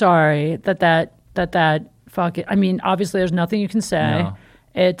so sorry that fuck it. I mean, obviously there's nothing you can say. No.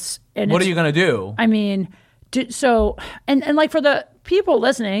 What are you going to do? I mean, and like for the people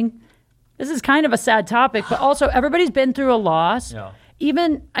listening, this is kind of a sad topic, but also everybody's been through a loss. Yeah.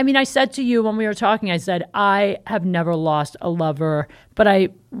 I said to you when we were talking, I said, I have never lost a lover, but I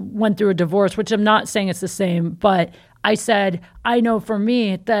went through a divorce, which I'm not saying it's the same, but I said, I know for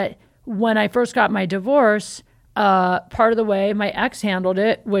me that when I first got my divorce, part of the way my ex handled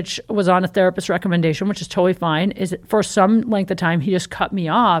it, which was on a therapist's recommendation, which is totally fine, is for some length of time, he just cut me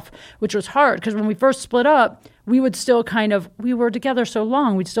off, which was hard because when we first split up, we would still we were together so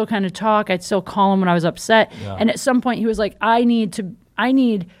long, we'd still kind of talk. I'd still call him when I was upset. Yeah. And at some point he was like, I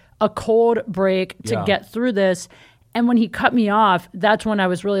need a cold break to get through this. And when he cut me off, that's when I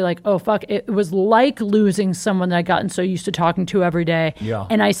was really like, oh, fuck. It was like losing someone that I'd gotten so used to talking to every day. Yeah.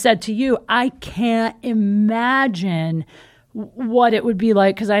 And I said to you, I can't imagine what it would be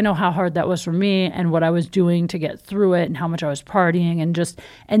like, because I know how hard that was for me and what I was doing to get through it and how much I was partying.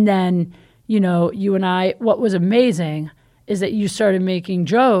 And then, you and I, what was amazing is that you started making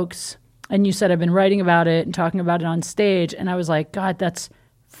jokes And you said, I've been writing about it and talking about it on stage. And I was like, God, that's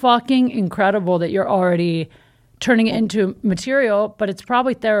fucking incredible that you're already turning it into material, but it's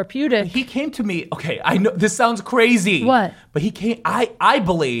probably therapeutic. He came to me, okay, I know this sounds crazy. What? But he came, I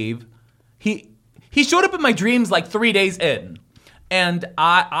believe, he showed up in my dreams like 3 days in. And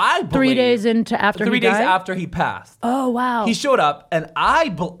I believe 3 days into after 3 he days died? after he passed. Oh, wow. He showed up, and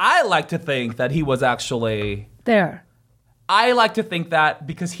I like to think that he was actually there. I like to think that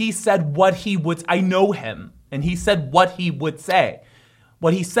because he said what he would. I know him, and he said what he would say.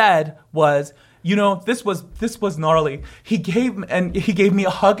 What he said was, this was gnarly. He gave me a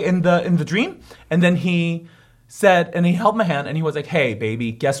hug in the dream, and then he said, and he held my hand, and he was like, "Hey,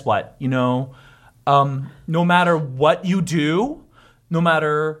 baby, guess what? No matter what you do, no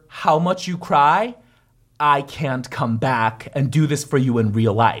matter how much you cry, I can't come back and do this for you in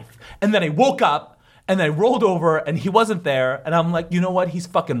real life." And then I woke up and I rolled over and he wasn't there. And I'm like, you know what? He's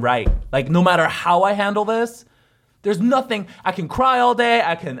fucking right. Like, no matter how I handle this, there's nothing. I can cry all day.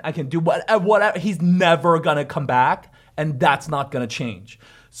 I can do whatever. He's never gonna come back, and that's not gonna change.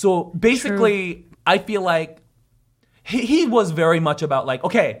 So basically, true. I feel like he was very much about like,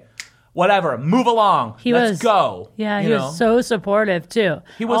 okay, whatever, move along. Let's go. Yeah, he was so supportive too.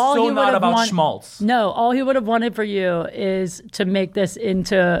 He was not about schmaltz. No, all he would have wanted for you is to make this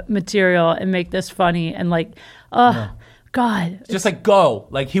into material and make this funny and like, God. Just like go.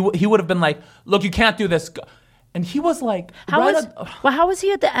 Like he would have been like, look, you can't do this. Go. And he was like, how was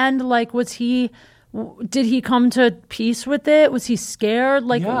he at the end? Like, did he come to peace with it? Was he scared?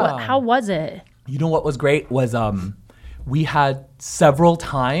 Like, how was it? You know what was great was we had several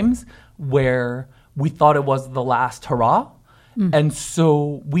times where we thought it was the last hurrah. And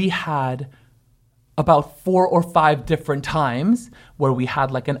so we had about 4 or 5 different times where we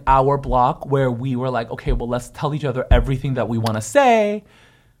had like an hour block where we were like, okay, well, let's tell each other everything that we want to say,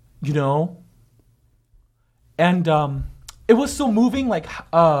 And it was so moving, like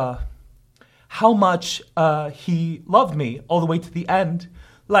how much he loved me all the way to the end.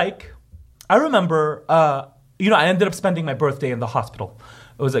 Like, I remember, I ended up spending my birthday in the hospital.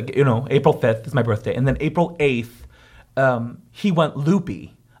 It was like, April 5th is my birthday. And then April 8th, he went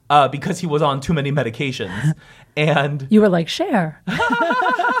loopy because he was on too many medications. And you were like, share.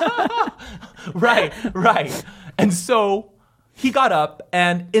 Right. And so he got up,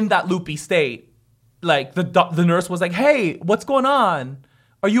 and in that loopy state, like the nurse was like, hey, what's going on?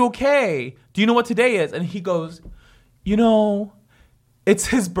 Are you okay? Do you know what today is? And he goes, it's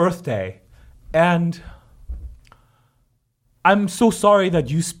his birthday. And I'm so sorry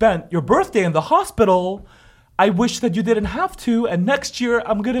that you spent your birthday in the hospital. I wish that you didn't have to. And next year,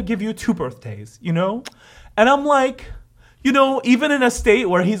 I'm going to give you 2 birthdays, And I'm like, even in a state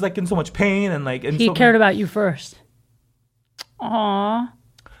where he's like in so much pain and like... He cared about you first. Aww.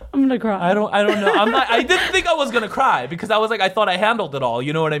 I'm going to cry. I don't know. I didn't think I was going to cry because I was like, I thought I handled it all.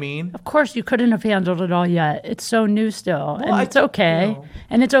 You know what I mean? Of course, you couldn't have handled it all yet. It's so new still. Well, and it's okay.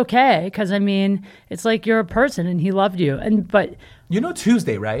 And it's okay because, it's like you're a person and he loved you. But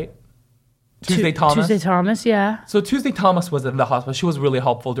Tuesday, right? Tuesday Thomas, yeah. So Tuesday Thomas was in the hospital. She was really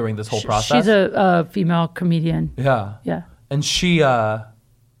helpful during this whole process. She's a female comedian. Yeah. Yeah. And she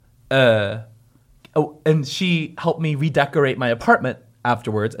helped me redecorate my apartment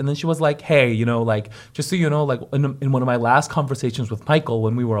afterwards. And then she was like, hey, just so you know, like in one of my last conversations with Michael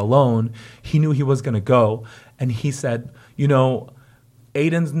when we were alone, he knew he was going to go. And he said,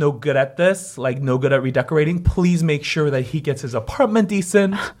 Aidan's no good at this, like no good at redecorating. Please make sure that he gets his apartment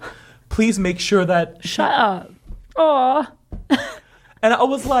decent. Please make sure that... Shut up. Aw. And I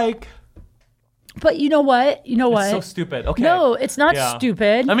was like... But you know what? It's so stupid. Okay. No, it's not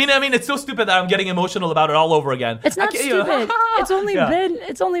stupid. I mean, it's so stupid that I'm getting emotional about it all over again. It's not stupid. It's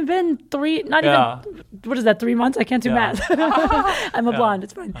only been 3, not even, what is that, 3 months? I can't do math. I'm a blonde.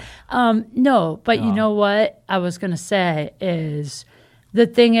 It's fine. No, but you know what I was going to say is, the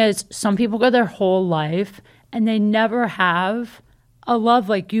thing is, some people go their whole life and they never have a love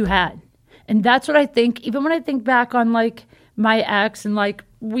like you had. And that's what I think, even when I think back on like my ex and like,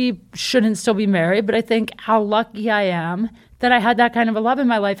 we shouldn't still be married, but I think how lucky I am that I had that kind of a love in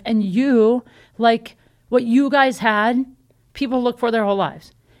my life. And you, like what you guys had, people look for their whole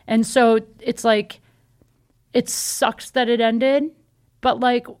lives. And so it's like, it sucks that it ended, but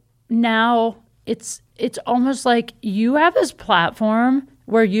like now it's almost like you have this platform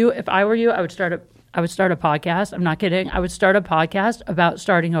where if I were you, I would start a podcast. I'm not kidding. I would start a podcast about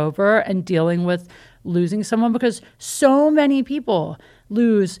starting over and dealing with losing someone, because so many people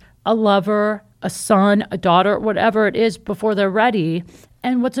lose a lover, a son, a daughter, whatever it is, before they're ready.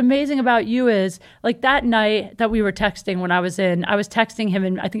 And what's amazing about you is, like, that night that we were texting when I was texting him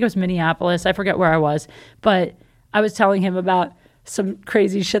in, I think it was Minneapolis. I forget where I was, but I was telling him about some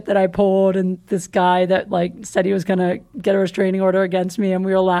crazy shit that I pulled, and this guy that like said he was going to get a restraining order against me, and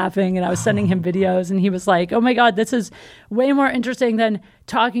we were laughing, and I was sending him videos, and he was like, oh my God, this is way more interesting than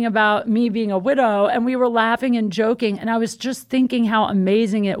talking about me being a widow. And we were laughing and joking, and I was just thinking how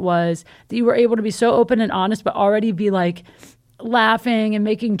amazing it was that you were able to be so open and honest, but already be like laughing and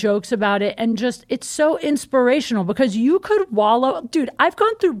making jokes about it. And just, it's so inspirational because you could wallow. Dude, I've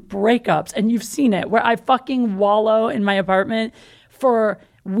gone through breakups, and you've seen it, where I fucking wallow in my apartment for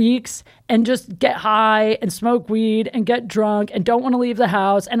weeks and just get high and smoke weed and get drunk and don't want to leave the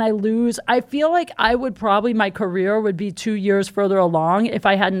house, and I lose. I feel like I would probably, my career would be 2 years further along if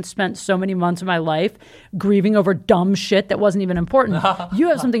I hadn't spent so many months of my life grieving over dumb shit that wasn't even important. You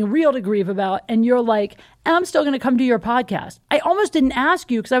have something real to grieve about, and you're like, I'm still going to come to your podcast. I almost didn't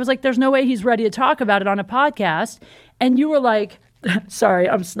ask you because I was like, there's no way he's ready to talk about it on a podcast. And you were like, sorry,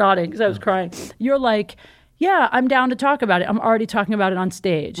 I'm snotting because I was crying. You're like, yeah, I'm down to talk about it. I'm already talking about it on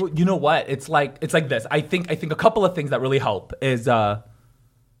stage. Well, you know what? It's like this. I think a couple of things that really help is I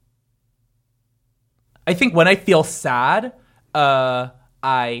think when I feel sad,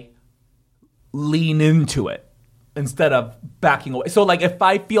 I lean into it instead of backing away. So like if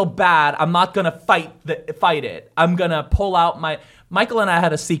I feel bad, I'm not gonna fight it. I'm gonna pull out Michael and I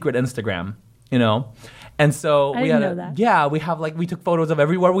had a secret Instagram, you know. And so we took photos of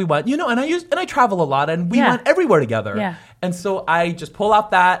everywhere we went, you know, and I travel a lot, and we went everywhere together. Yeah. And so I just pull out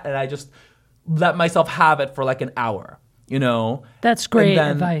that, and I just let myself have it for like an hour, you know. That's great and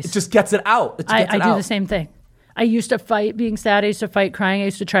then advice. It just gets it out. I do the same thing. I used to fight being sad. I used to fight crying. I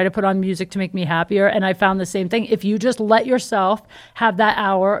used to try to put on music to make me happier. And I found the same thing. If you just let yourself have that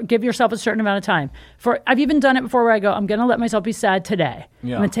hour, give yourself a certain amount of time. I've even done it before where I go, I'm going to let myself be sad today.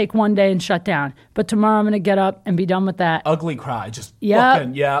 Yeah. I'm going to take one day and shut down. But tomorrow I'm going to get up and be done with that. Ugly cry. Just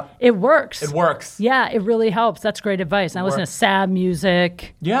fucking, yeah. It works. It works. Yeah, it really helps. That's great advice. And I listen to sad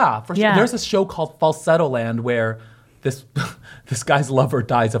music. Yeah, for sure. Yeah. There's a show called Falsetto Land where this guy's lover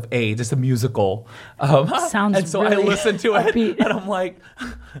dies of AIDS. It's a musical. Sounds and so really I listen to it upbeat. And I'm like,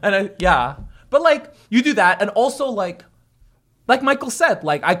 But like you do that, and also like Michael said,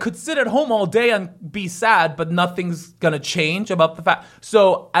 like I could sit at home all day and be sad, but nothing's gonna change about the fact.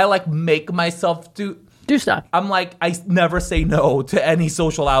 So I like make myself do stuff. I'm like, I never say no to any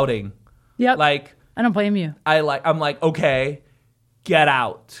social outing. Yep. Like I don't blame you. I'm like, okay, get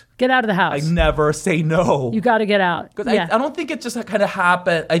out. Get out of the house. I never say no. You got to get out. Because I don't think it just kind of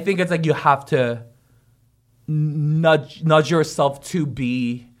happened. I think it's like you have to nudge yourself to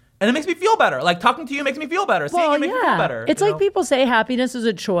be. And it makes me feel better. Like talking to you makes me feel better. Seeing you makes me feel better. It's like people say happiness is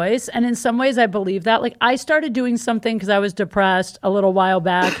a choice. And in some ways I believe that. Like I started doing something because I was depressed a little while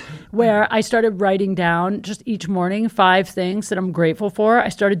back where I started writing down just each morning 5 things that I'm grateful for. I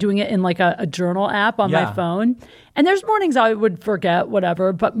started doing it in like a journal app on my phone. And there's mornings I would forget,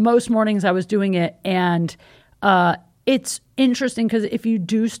 whatever. But most mornings I was doing it. And it's interesting because if you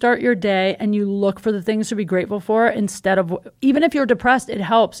do start your day and you look for the things to be grateful for instead of, even if you're depressed, it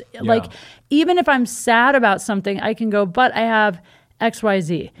helps. Yeah. Like, even if I'm sad about something, I can go, but I have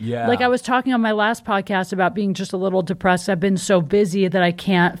XYZ. Yeah. Like I was talking on my last podcast about being just a little depressed. I've been so busy that I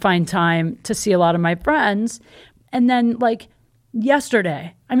can't find time to see a lot of my friends. And then like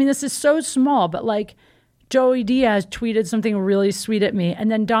yesterday, I mean, this is so small, but like Joey Diaz tweeted something really sweet at me. And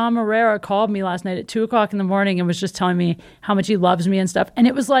then Dom Herrera called me last night at 2:00 in the morning and was just telling me how much he loves me and stuff. And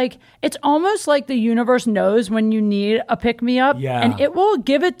it was like, it's almost like the universe knows when you need a pick-me-up. Yeah. And it will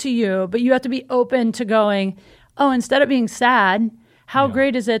give it to you, but you have to be open to going, oh, instead of being sad, how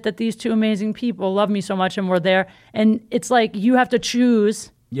great is it that these 2 amazing people love me so much and we're there? And it's like you have to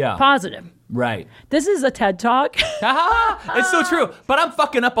choose positive. Right. This is a TED Talk. It's so true. But I'm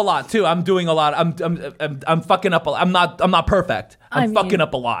fucking up a lot too. I'm doing a lot. I'm fucking up a lot. I'm not perfect. I'm fucking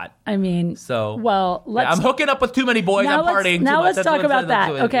up a lot. I mean, so well, I'm hooking up with too many boys. I'm partying too much. Now let's talk about that.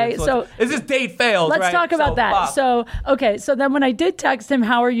 Okay, so is this date failed? Let's talk about that. So so then when I did text him,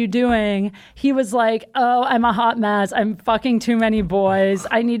 "How are you doing?" He was like, "Oh, I'm a hot mess. I'm fucking too many boys.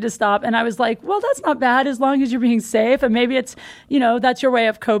 I need to stop." And I was like, "Well, that's not bad as long as you're being safe, and maybe it's that's your way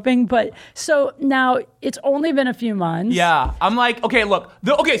of coping." But so now it's only been a few months. Yeah, I'm like, okay, look,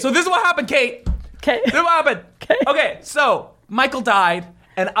 so this is what happened, Kate. Okay, this is what happened. Okay, so Michael died,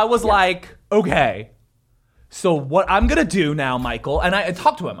 and I was like, okay, so what I'm gonna do now, Michael, and I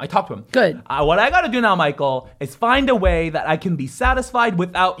talked to him. Good. What I gotta do now, Michael, is find a way that I can be satisfied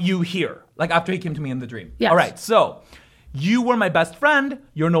without you here. Like after he came to me in the dream. Yes. All right, so you were my best friend.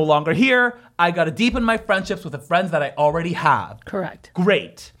 You're no longer here. I got to deepen my friendships with the friends that I already have. Correct.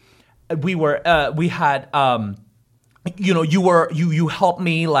 Great. You helped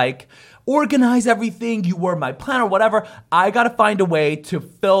me like organize everything. You were my planner, whatever. I got to find a way to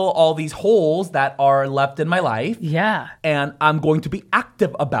fill all these holes that are left in my life. Yeah. And I'm going to be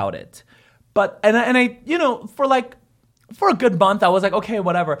active about it. But, and I for a good month, I was like, okay,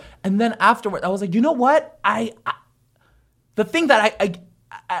 whatever. And then afterward, I was like, you know what? The thing that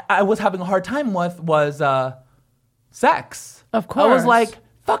I was having a hard time with was sex. Of course. I was like,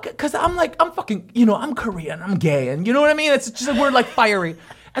 fuck it, because I'm fucking, I'm Korean, I'm gay, and you know what I mean? It's just, we're like fiery.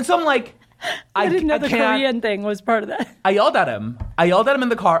 And so I'm like, I didn't know the Korean thing was part of that. I yelled at him in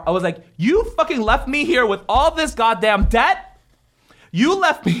the car. I was like, you fucking left me here with all this goddamn debt? You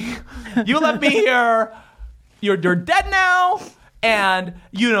left me here. You're dead now, and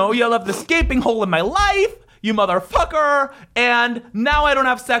you left the gaping hole in my life, you motherfucker, and now I don't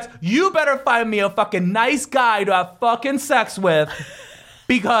have sex. You better find me a fucking nice guy to have fucking sex with,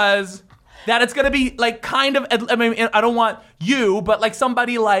 because that it's gonna be like kind of, I mean, I don't want you, but like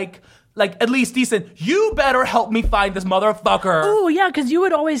somebody like at least decent. You better help me find this motherfucker. Oh yeah, because you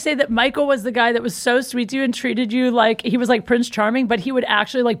would always say that Michael was the guy that was so sweet to you and treated you like he was like Prince Charming, but he would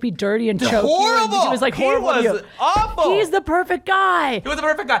actually like be dirty and choke horrible. you. He was like horrible. He was awful. He's the perfect guy. He was the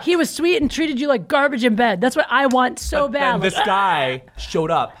perfect guy. He was sweet and treated you like garbage in bed. That's what I want so bad. And this guy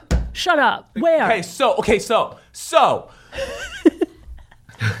showed up. Shut up. Where? Okay, so.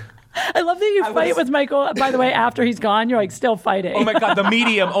 I love that you fight with Michael. By the way, after he's gone, you're like still fighting. Oh my God, the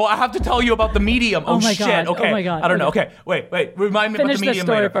medium. Oh, I have to tell you about the medium. Oh my shit. God. Okay. Oh my God. I don't know. Okay. Wait. Remind me Finish about the medium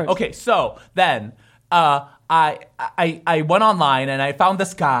story later. first. Okay. So then, I went online and I found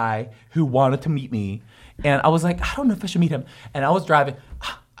this guy who wanted to meet me, and I was like, I don't know if I should meet him. And I was driving.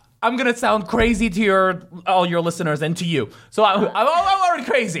 I'm gonna sound crazy to all your listeners and to you. So I'm already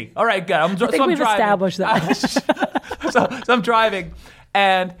crazy. All right, good. I think we've established that. so I'm driving.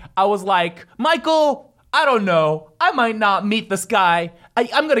 And I was like, Michael, I don't know. I might not meet this guy.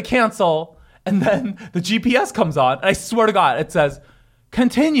 I'm going to cancel. And then the GPS comes on. And I swear to God, it says,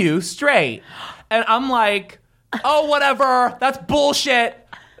 continue straight. And I'm like, oh, whatever. That's bullshit.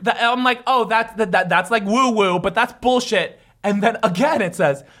 I'm like, oh, that's like woo-woo, but that's bullshit. And then again, it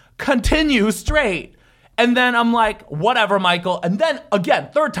says, continue straight. And then I'm like, whatever, Michael. And then again,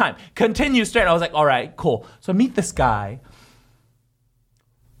 third time, continue straight. I was like, all right, cool. So I meet this guy.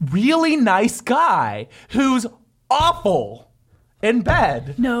 Really nice guy who's awful in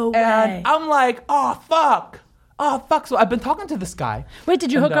bed. No way. And I'm like, oh, fuck. So I've been talking to this guy. Wait,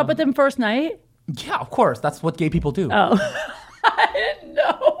 did you hook up with him first night? Yeah, of course. That's what gay people do. Oh. I didn't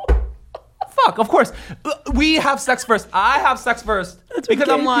know. Fuck, of course. We have sex first. I have sex first. That's what because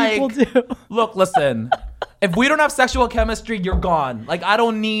gay I'm like, people do. Look, listen. If we don't have sexual chemistry, you're gone. Like, I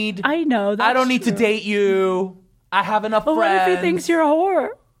don't need true. to date you. I have enough friends. What if he thinks you're a whore?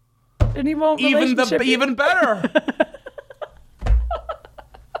 And he won't even better.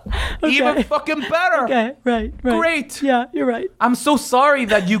 Okay. Even fucking better. Okay, right. Great. Yeah, you're right. I'm so sorry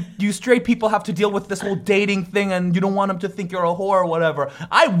that you straight people have to deal with this whole dating thing and you don't want them to think you're a whore or whatever.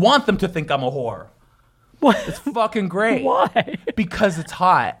 I want them to think I'm a whore. What? It's fucking great. Why? Because it's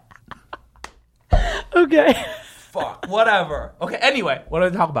hot. Okay. Fuck, whatever. Okay, anyway, what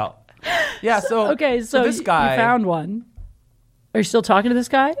did I talk about? Yeah, so this guy. You found one. Are you still talking to this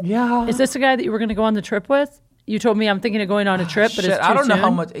guy? Yeah. Is this the guy that you were going to go on the trip with? You told me I'm thinking of going on a trip, but it's too I don't know soon. how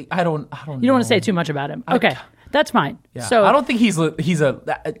much. I don't. You don't want to say too much about him. Okay, that's fine. Yeah. So I don't think he's a.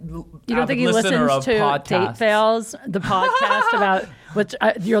 You don't think he listens to Date Fails, the podcast about which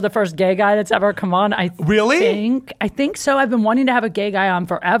you're the first gay guy that's ever come on? Really? I think so. I've been wanting to have a gay guy on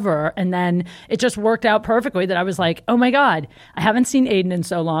forever, and then it just worked out perfectly. That I was like, oh my God, I haven't seen Aidan in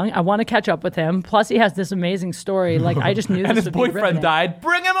so long. I want to catch up with him. Plus, he has this amazing story. Like I just knew. And this his would be boyfriend died.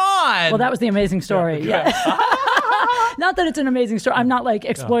 Bring him on. Well, that was the amazing story. Yeah. Not that it's an amazing story. I'm not like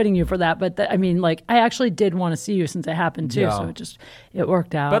exploiting you for that, but I mean, like, I actually did want to see you since it happened too. So it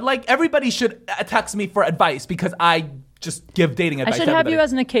worked out. But like, everybody should text me for advice because I just give dating advice. I should have you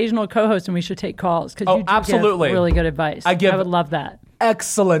as an occasional co-host, and we should take calls because you do absolutely give really good advice. I would love that.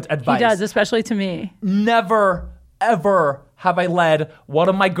 Excellent advice. He does, especially to me. Never, ever have I led one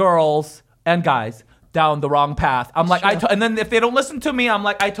of my girls and guys down the wrong path. I'm like, and then if they don't listen to me, I'm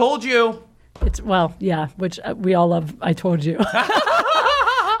like, I told you. Which we all love. I told you.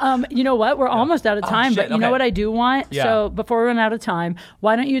 You know what? We're almost out of time, but you know what I do want? Yeah. So before we run out of time,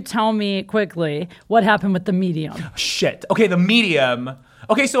 why don't you tell me quickly what happened with the medium? Shit. Okay, the medium.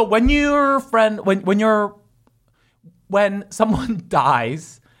 Okay, so when someone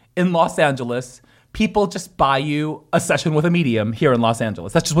dies in Los Angeles, people just buy you a session with a medium here in Los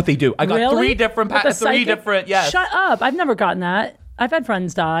Angeles. That's just what they do. I got Really? three different, yes. Shut up. I've never gotten that. I've had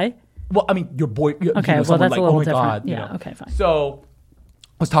friends die. Well, I mean, your boy, Okay, well, someone that's like, a little oh my different. God. Yeah, okay, fine. So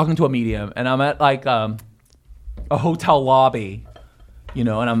I was talking to a medium and I'm at like a hotel lobby, and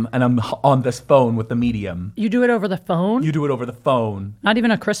I'm on this phone with the medium. You do it over the phone? You do it over the phone. Not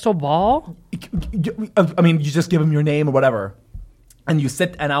even a crystal ball? I mean, you just give them your name or whatever. And you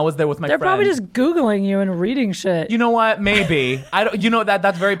sit, and I was there with my They're friend. probably just Googling you and reading shit. You know what? Maybe. I don't.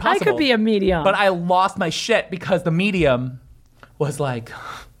 That's very possible. I could be a medium. But I lost my shit because the medium was like,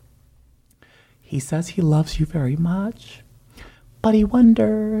 he says he loves you very much, but he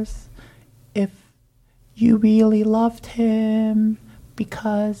wonders if you really loved him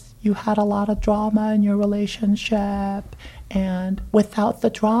because you had a lot of drama in your relationship, and without the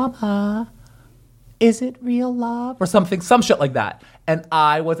drama, is it real love? Or some shit like that. And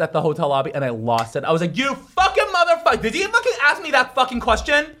I was at the hotel lobby and I lost it. I was like, you fucking motherfucker. Did you fucking ask me that fucking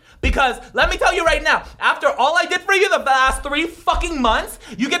question? Because let me tell you right now, after all I did for you the last 3 fucking months,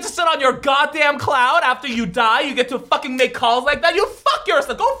 you get to sit on your goddamn cloud after you die. You get to fucking make calls like that. You fuck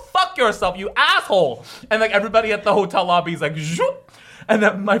yourself. Go fuck yourself, you asshole. And like everybody at the hotel lobby is like, zoop. And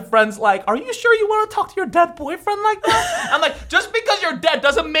then my friend's like, are you sure you want to talk to your dead boyfriend like that? I'm like, just because you're dead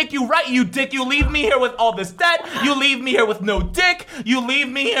doesn't make you right, you dick. You leave me here with all this debt. You leave me here with no dick. You leave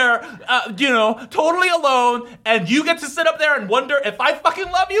me here, totally alone. And you get to sit up there and wonder if I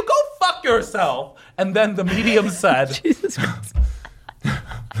fucking love you? Go fuck yourself. And then the medium said, Jesus Christ.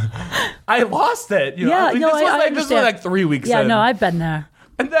 I lost it. Yeah, this was like 3 weeks in. Yeah, no, I've been there.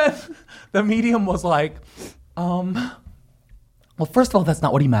 And then the medium was like, well, first of all, that's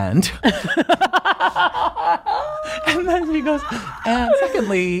not what he meant. And then he goes, and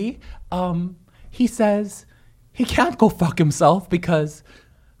secondly, he says he can't go fuck himself because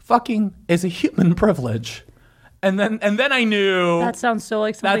fucking is a human privilege. And then I knew that sounds so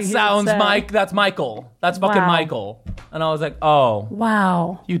like something that's Michael. That's fucking Michael. And I was like, oh.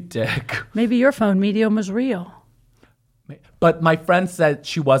 Wow. You dick. Maybe your phone medium was real. But my friend said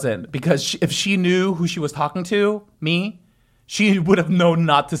she wasn't because if she knew who she was talking to, me, she would have known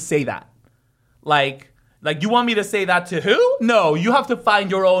not to say that. Like you want me to say that to who? No, you have to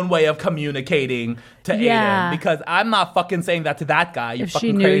find your own way of communicating to Aidan because I'm not fucking saying that to that guy. You're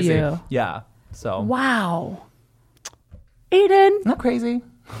fucking crazy. She knew you. Yeah. So. Wow. Aidan. Not crazy.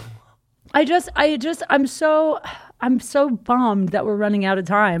 I'm so bummed that we're running out of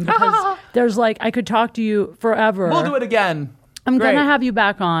time because there's I could talk to you forever. We'll do it again. I'm going to have you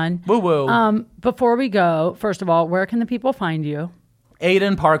back on. Woo woo. Before we go, first of all, where can the people find you?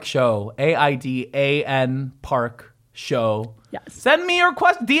 Aidan Park Show. AIDAN Park Show. Yes. Send me your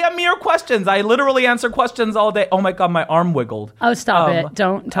DM me your questions. I literally answer questions all day. Oh my God, my arm wiggled. Oh, stop it.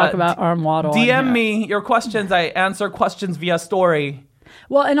 Don't talk about arm waddle. DM me your questions. I answer questions via story.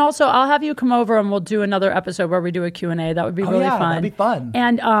 Well, and also I'll have you come over and we'll do another episode where we do a Q&A. That would be really fun. That'd be fun.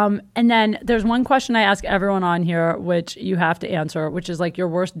 And then there's one question I ask everyone on here, which you have to answer, which is your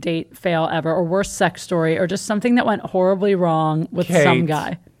worst date fail ever or worst sex story or just something that went horribly wrong with some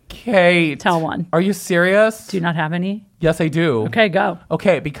guy. Kate. Tell one. Are you serious? Do you not have any? Yes, I do. Okay, go.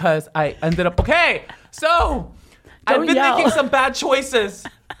 Okay, because I ended up... Okay, so I've been making some bad choices.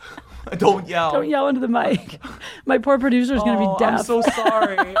 Don't yell. Don't yell into the mic. My poor producer's going to be deaf. I'm so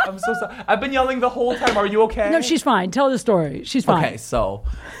sorry. I've been yelling the whole time. Are you okay? No, she's fine. Tell the story. She's fine. Okay, so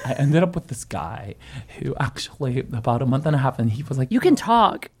I ended up with this guy who actually about a month and a half, and he was like, "You can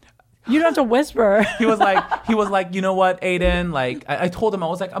talk. You don't have to whisper." He was like, you know what, Aidan? I told him I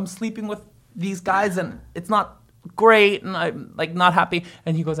was like, I'm sleeping with these guys, and it's not great, and I'm not happy.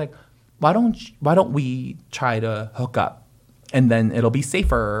 And he goes like, why don't we try to hook up? And then it'll be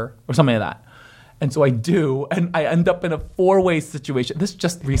safer or something like that. And so I do, and I end up in a 4-way situation. This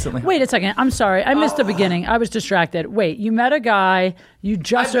just recently. Wait a second. I'm sorry. I missed the beginning. I was distracted. Wait, you met a guy. You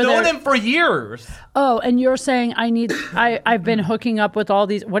just I've known him for years. Oh, and you're saying I've been hooking up with all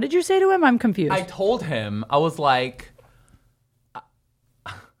these. What did you say to him? I'm confused. I told him, I was like,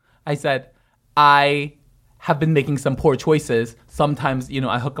 I said, I have been making some poor choices. Sometimes,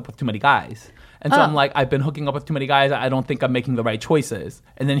 I hook up with too many guys. And so I'm like, I've been hooking up with too many guys. I don't think I'm making the right choices.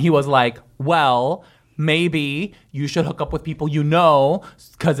 And then he was like, well, maybe you should hook up with people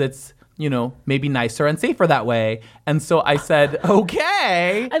because it's, maybe nicer and safer that way. And so I said,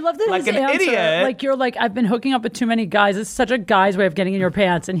 okay. I love that like his an answer. idiot. Like, you're like, I've been hooking up with too many guys. It's such a guy's way of getting in your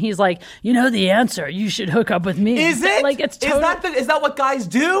pants. And he's like, the answer. You should hook up with me. Is it? Like, it's totally... Is that what guys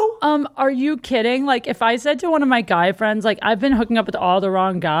do? Are you kidding? Like, if I said to one of my guy friends, like, I've been hooking up with all the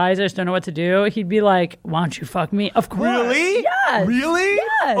wrong guys, I just don't know what to do, he'd be like, why don't you fuck me? Of course. Really? Yes. Really?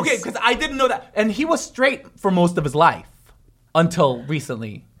 Yes. Okay, because I didn't know that. And he was straight for most of his life until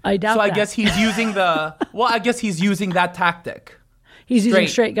recently. I doubt So I that. guess he's using that tactic. He's using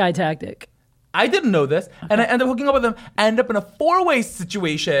straight guy tactic. I didn't know this. Okay. And I ended up hooking up with him. I ended up in a 4-way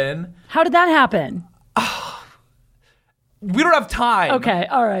situation. How did that happen? We don't have time. Okay,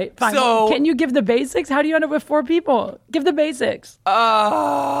 all right, fine. So, can you give the basics? How do you end up with 4 people? Give the basics.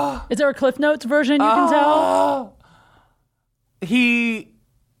 Is there a Cliff Notes version you can tell? He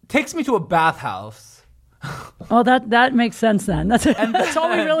takes me to a bathhouse. Oh, that makes sense then. That's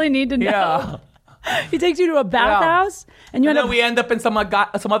all we really need to know. Yeah. He takes you to a bathhouse, and then we end up in some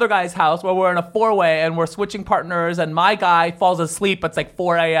other guy's house where we're in a 4-way and we're switching partners, and my guy falls asleep. It's like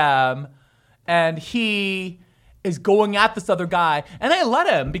 4 a.m. and he is going at this other guy, and I let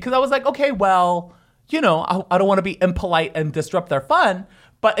him because I was like, okay, well, I don't want to be impolite and disrupt their fun.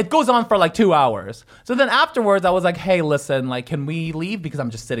 But it goes on for like 2 hours. So then afterwards, I was like, hey, listen, like, can we leave? Because I'm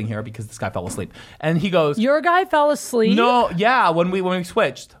just sitting here because this guy fell asleep. And he goes, your guy fell asleep? No, yeah, when we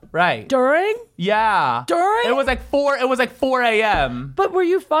switched. Right. During? Yeah. During? It was like 4 a.m. But were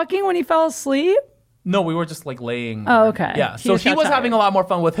you fucking when he fell asleep? No, we were just like laying. Oh, okay. Yeah. So he was having a lot more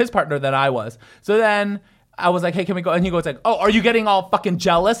fun with his partner than I was. So then I was like, hey, can we go? And he goes like, oh, are you getting all fucking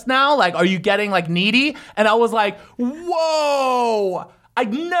jealous now? Like, are you getting like needy? And I was like, whoa.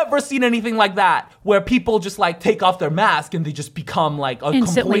 I'd never seen anything like that where people just like take off their mask and they just become like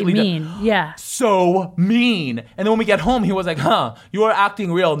instantly completely mean. Yeah. So mean. And then when we get home, he was like, you are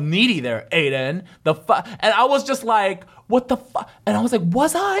acting real needy there, Aidan. And I was just like, what the fuck? And I was like,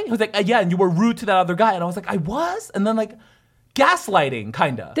 was I? He was like, yeah, and you were rude to that other guy. And I was like, I was? And then like gaslighting,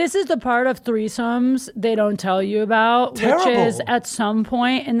 kind of. This is the part of threesomes they don't tell you about, Terrible. Which is at some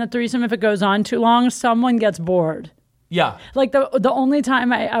point in the threesome, if it goes on too long, someone gets bored. Yeah. Like the only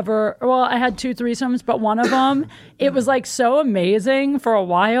time I had 2 threesomes, but one of them, it was like so amazing for a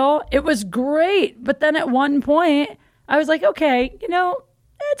while. It was great. But then at one point, I was like, okay,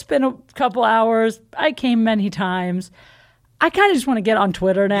 it's been a couple hours. I came many times. I kind of just want to get on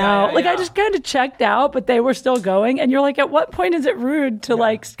Twitter now. I just kind of checked out, but they were still going. And you're like, at what point is it rude to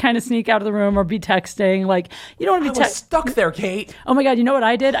like kind of sneak out of the room or be texting? Like, you don't want to be stuck there, Kate. Oh my God, you know what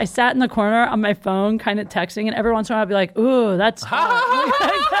I did? I sat in the corner on my phone kind of texting, and every once in a while I'd be like, ooh, that's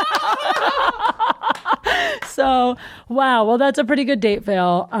So, wow. Well, that's a pretty good date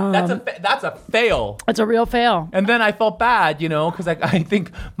fail. That's a fail. That's a real fail. And then I felt bad, because I think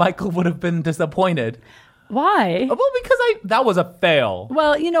Michael would have been disappointed. Why? Well, because that was a fail.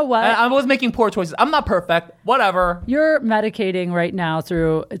 Well, you know what? I was making poor choices. I'm not perfect. Whatever. You're medicating right now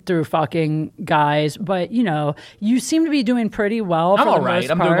through fucking guys, but you seem to be doing pretty well. I'm all right.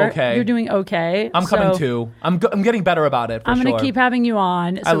 I'm doing okay. You're doing okay. I'm coming too. I'm getting better about it. I'm going to keep having you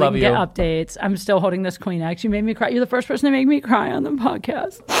on so we can get updates. I'm still holding this Kleenex. You made me cry. You're the first person to make me cry on the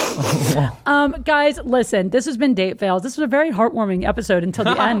podcast. Guys, listen. This has been Date Fails. This was a very heartwarming episode until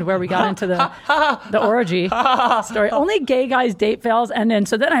the end, where we got into the orgy story. Only gay guys date fails, and then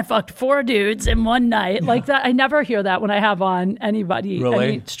I fucked 4 dudes in one night like that. I never hear that when I have on anybody. Really?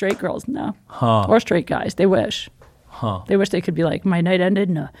 Any straight girls, no, or straight guys. They wish. They wish they could be like, my night ended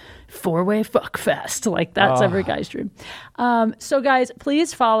in a 4-way fuck fest. Like, that's every guy's dream. So guys,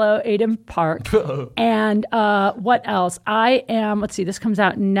 please follow Aidan Park. And what else? Let's see, this comes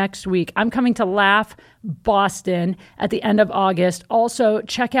out next week. I'm coming to Laugh Boston at the end of August. Also,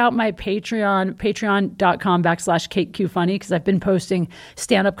 check out my Patreon, patreon.com/KateQFunny, because I've been posting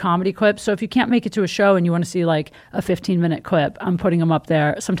stand-up comedy clips. So if you can't make it to a show and you want to see like a 15-minute clip, I'm putting them up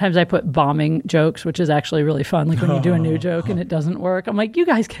there. Sometimes I put bombing jokes, which is actually really fun. Like when you do a new joke and it doesn't work, I'm like, you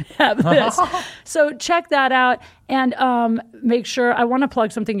guys can have this. So check that out. And make sure, I want to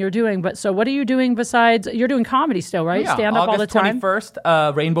plug something you're doing, but so what are you doing besides, you're doing comedy still, right? Yeah, Stand up all the time? August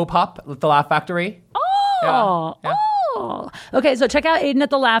 21st, Rainbow Pop at the Laugh Factory. Oh, okay, so check out Aidan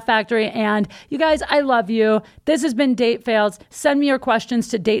at the Laugh Factory. And you guys, I love you. This has been Date Fails. Send me your questions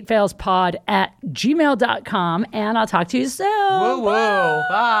to datefailspod@gmail.com, and I'll talk to you soon. Woo woo.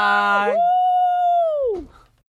 Bye. Woo.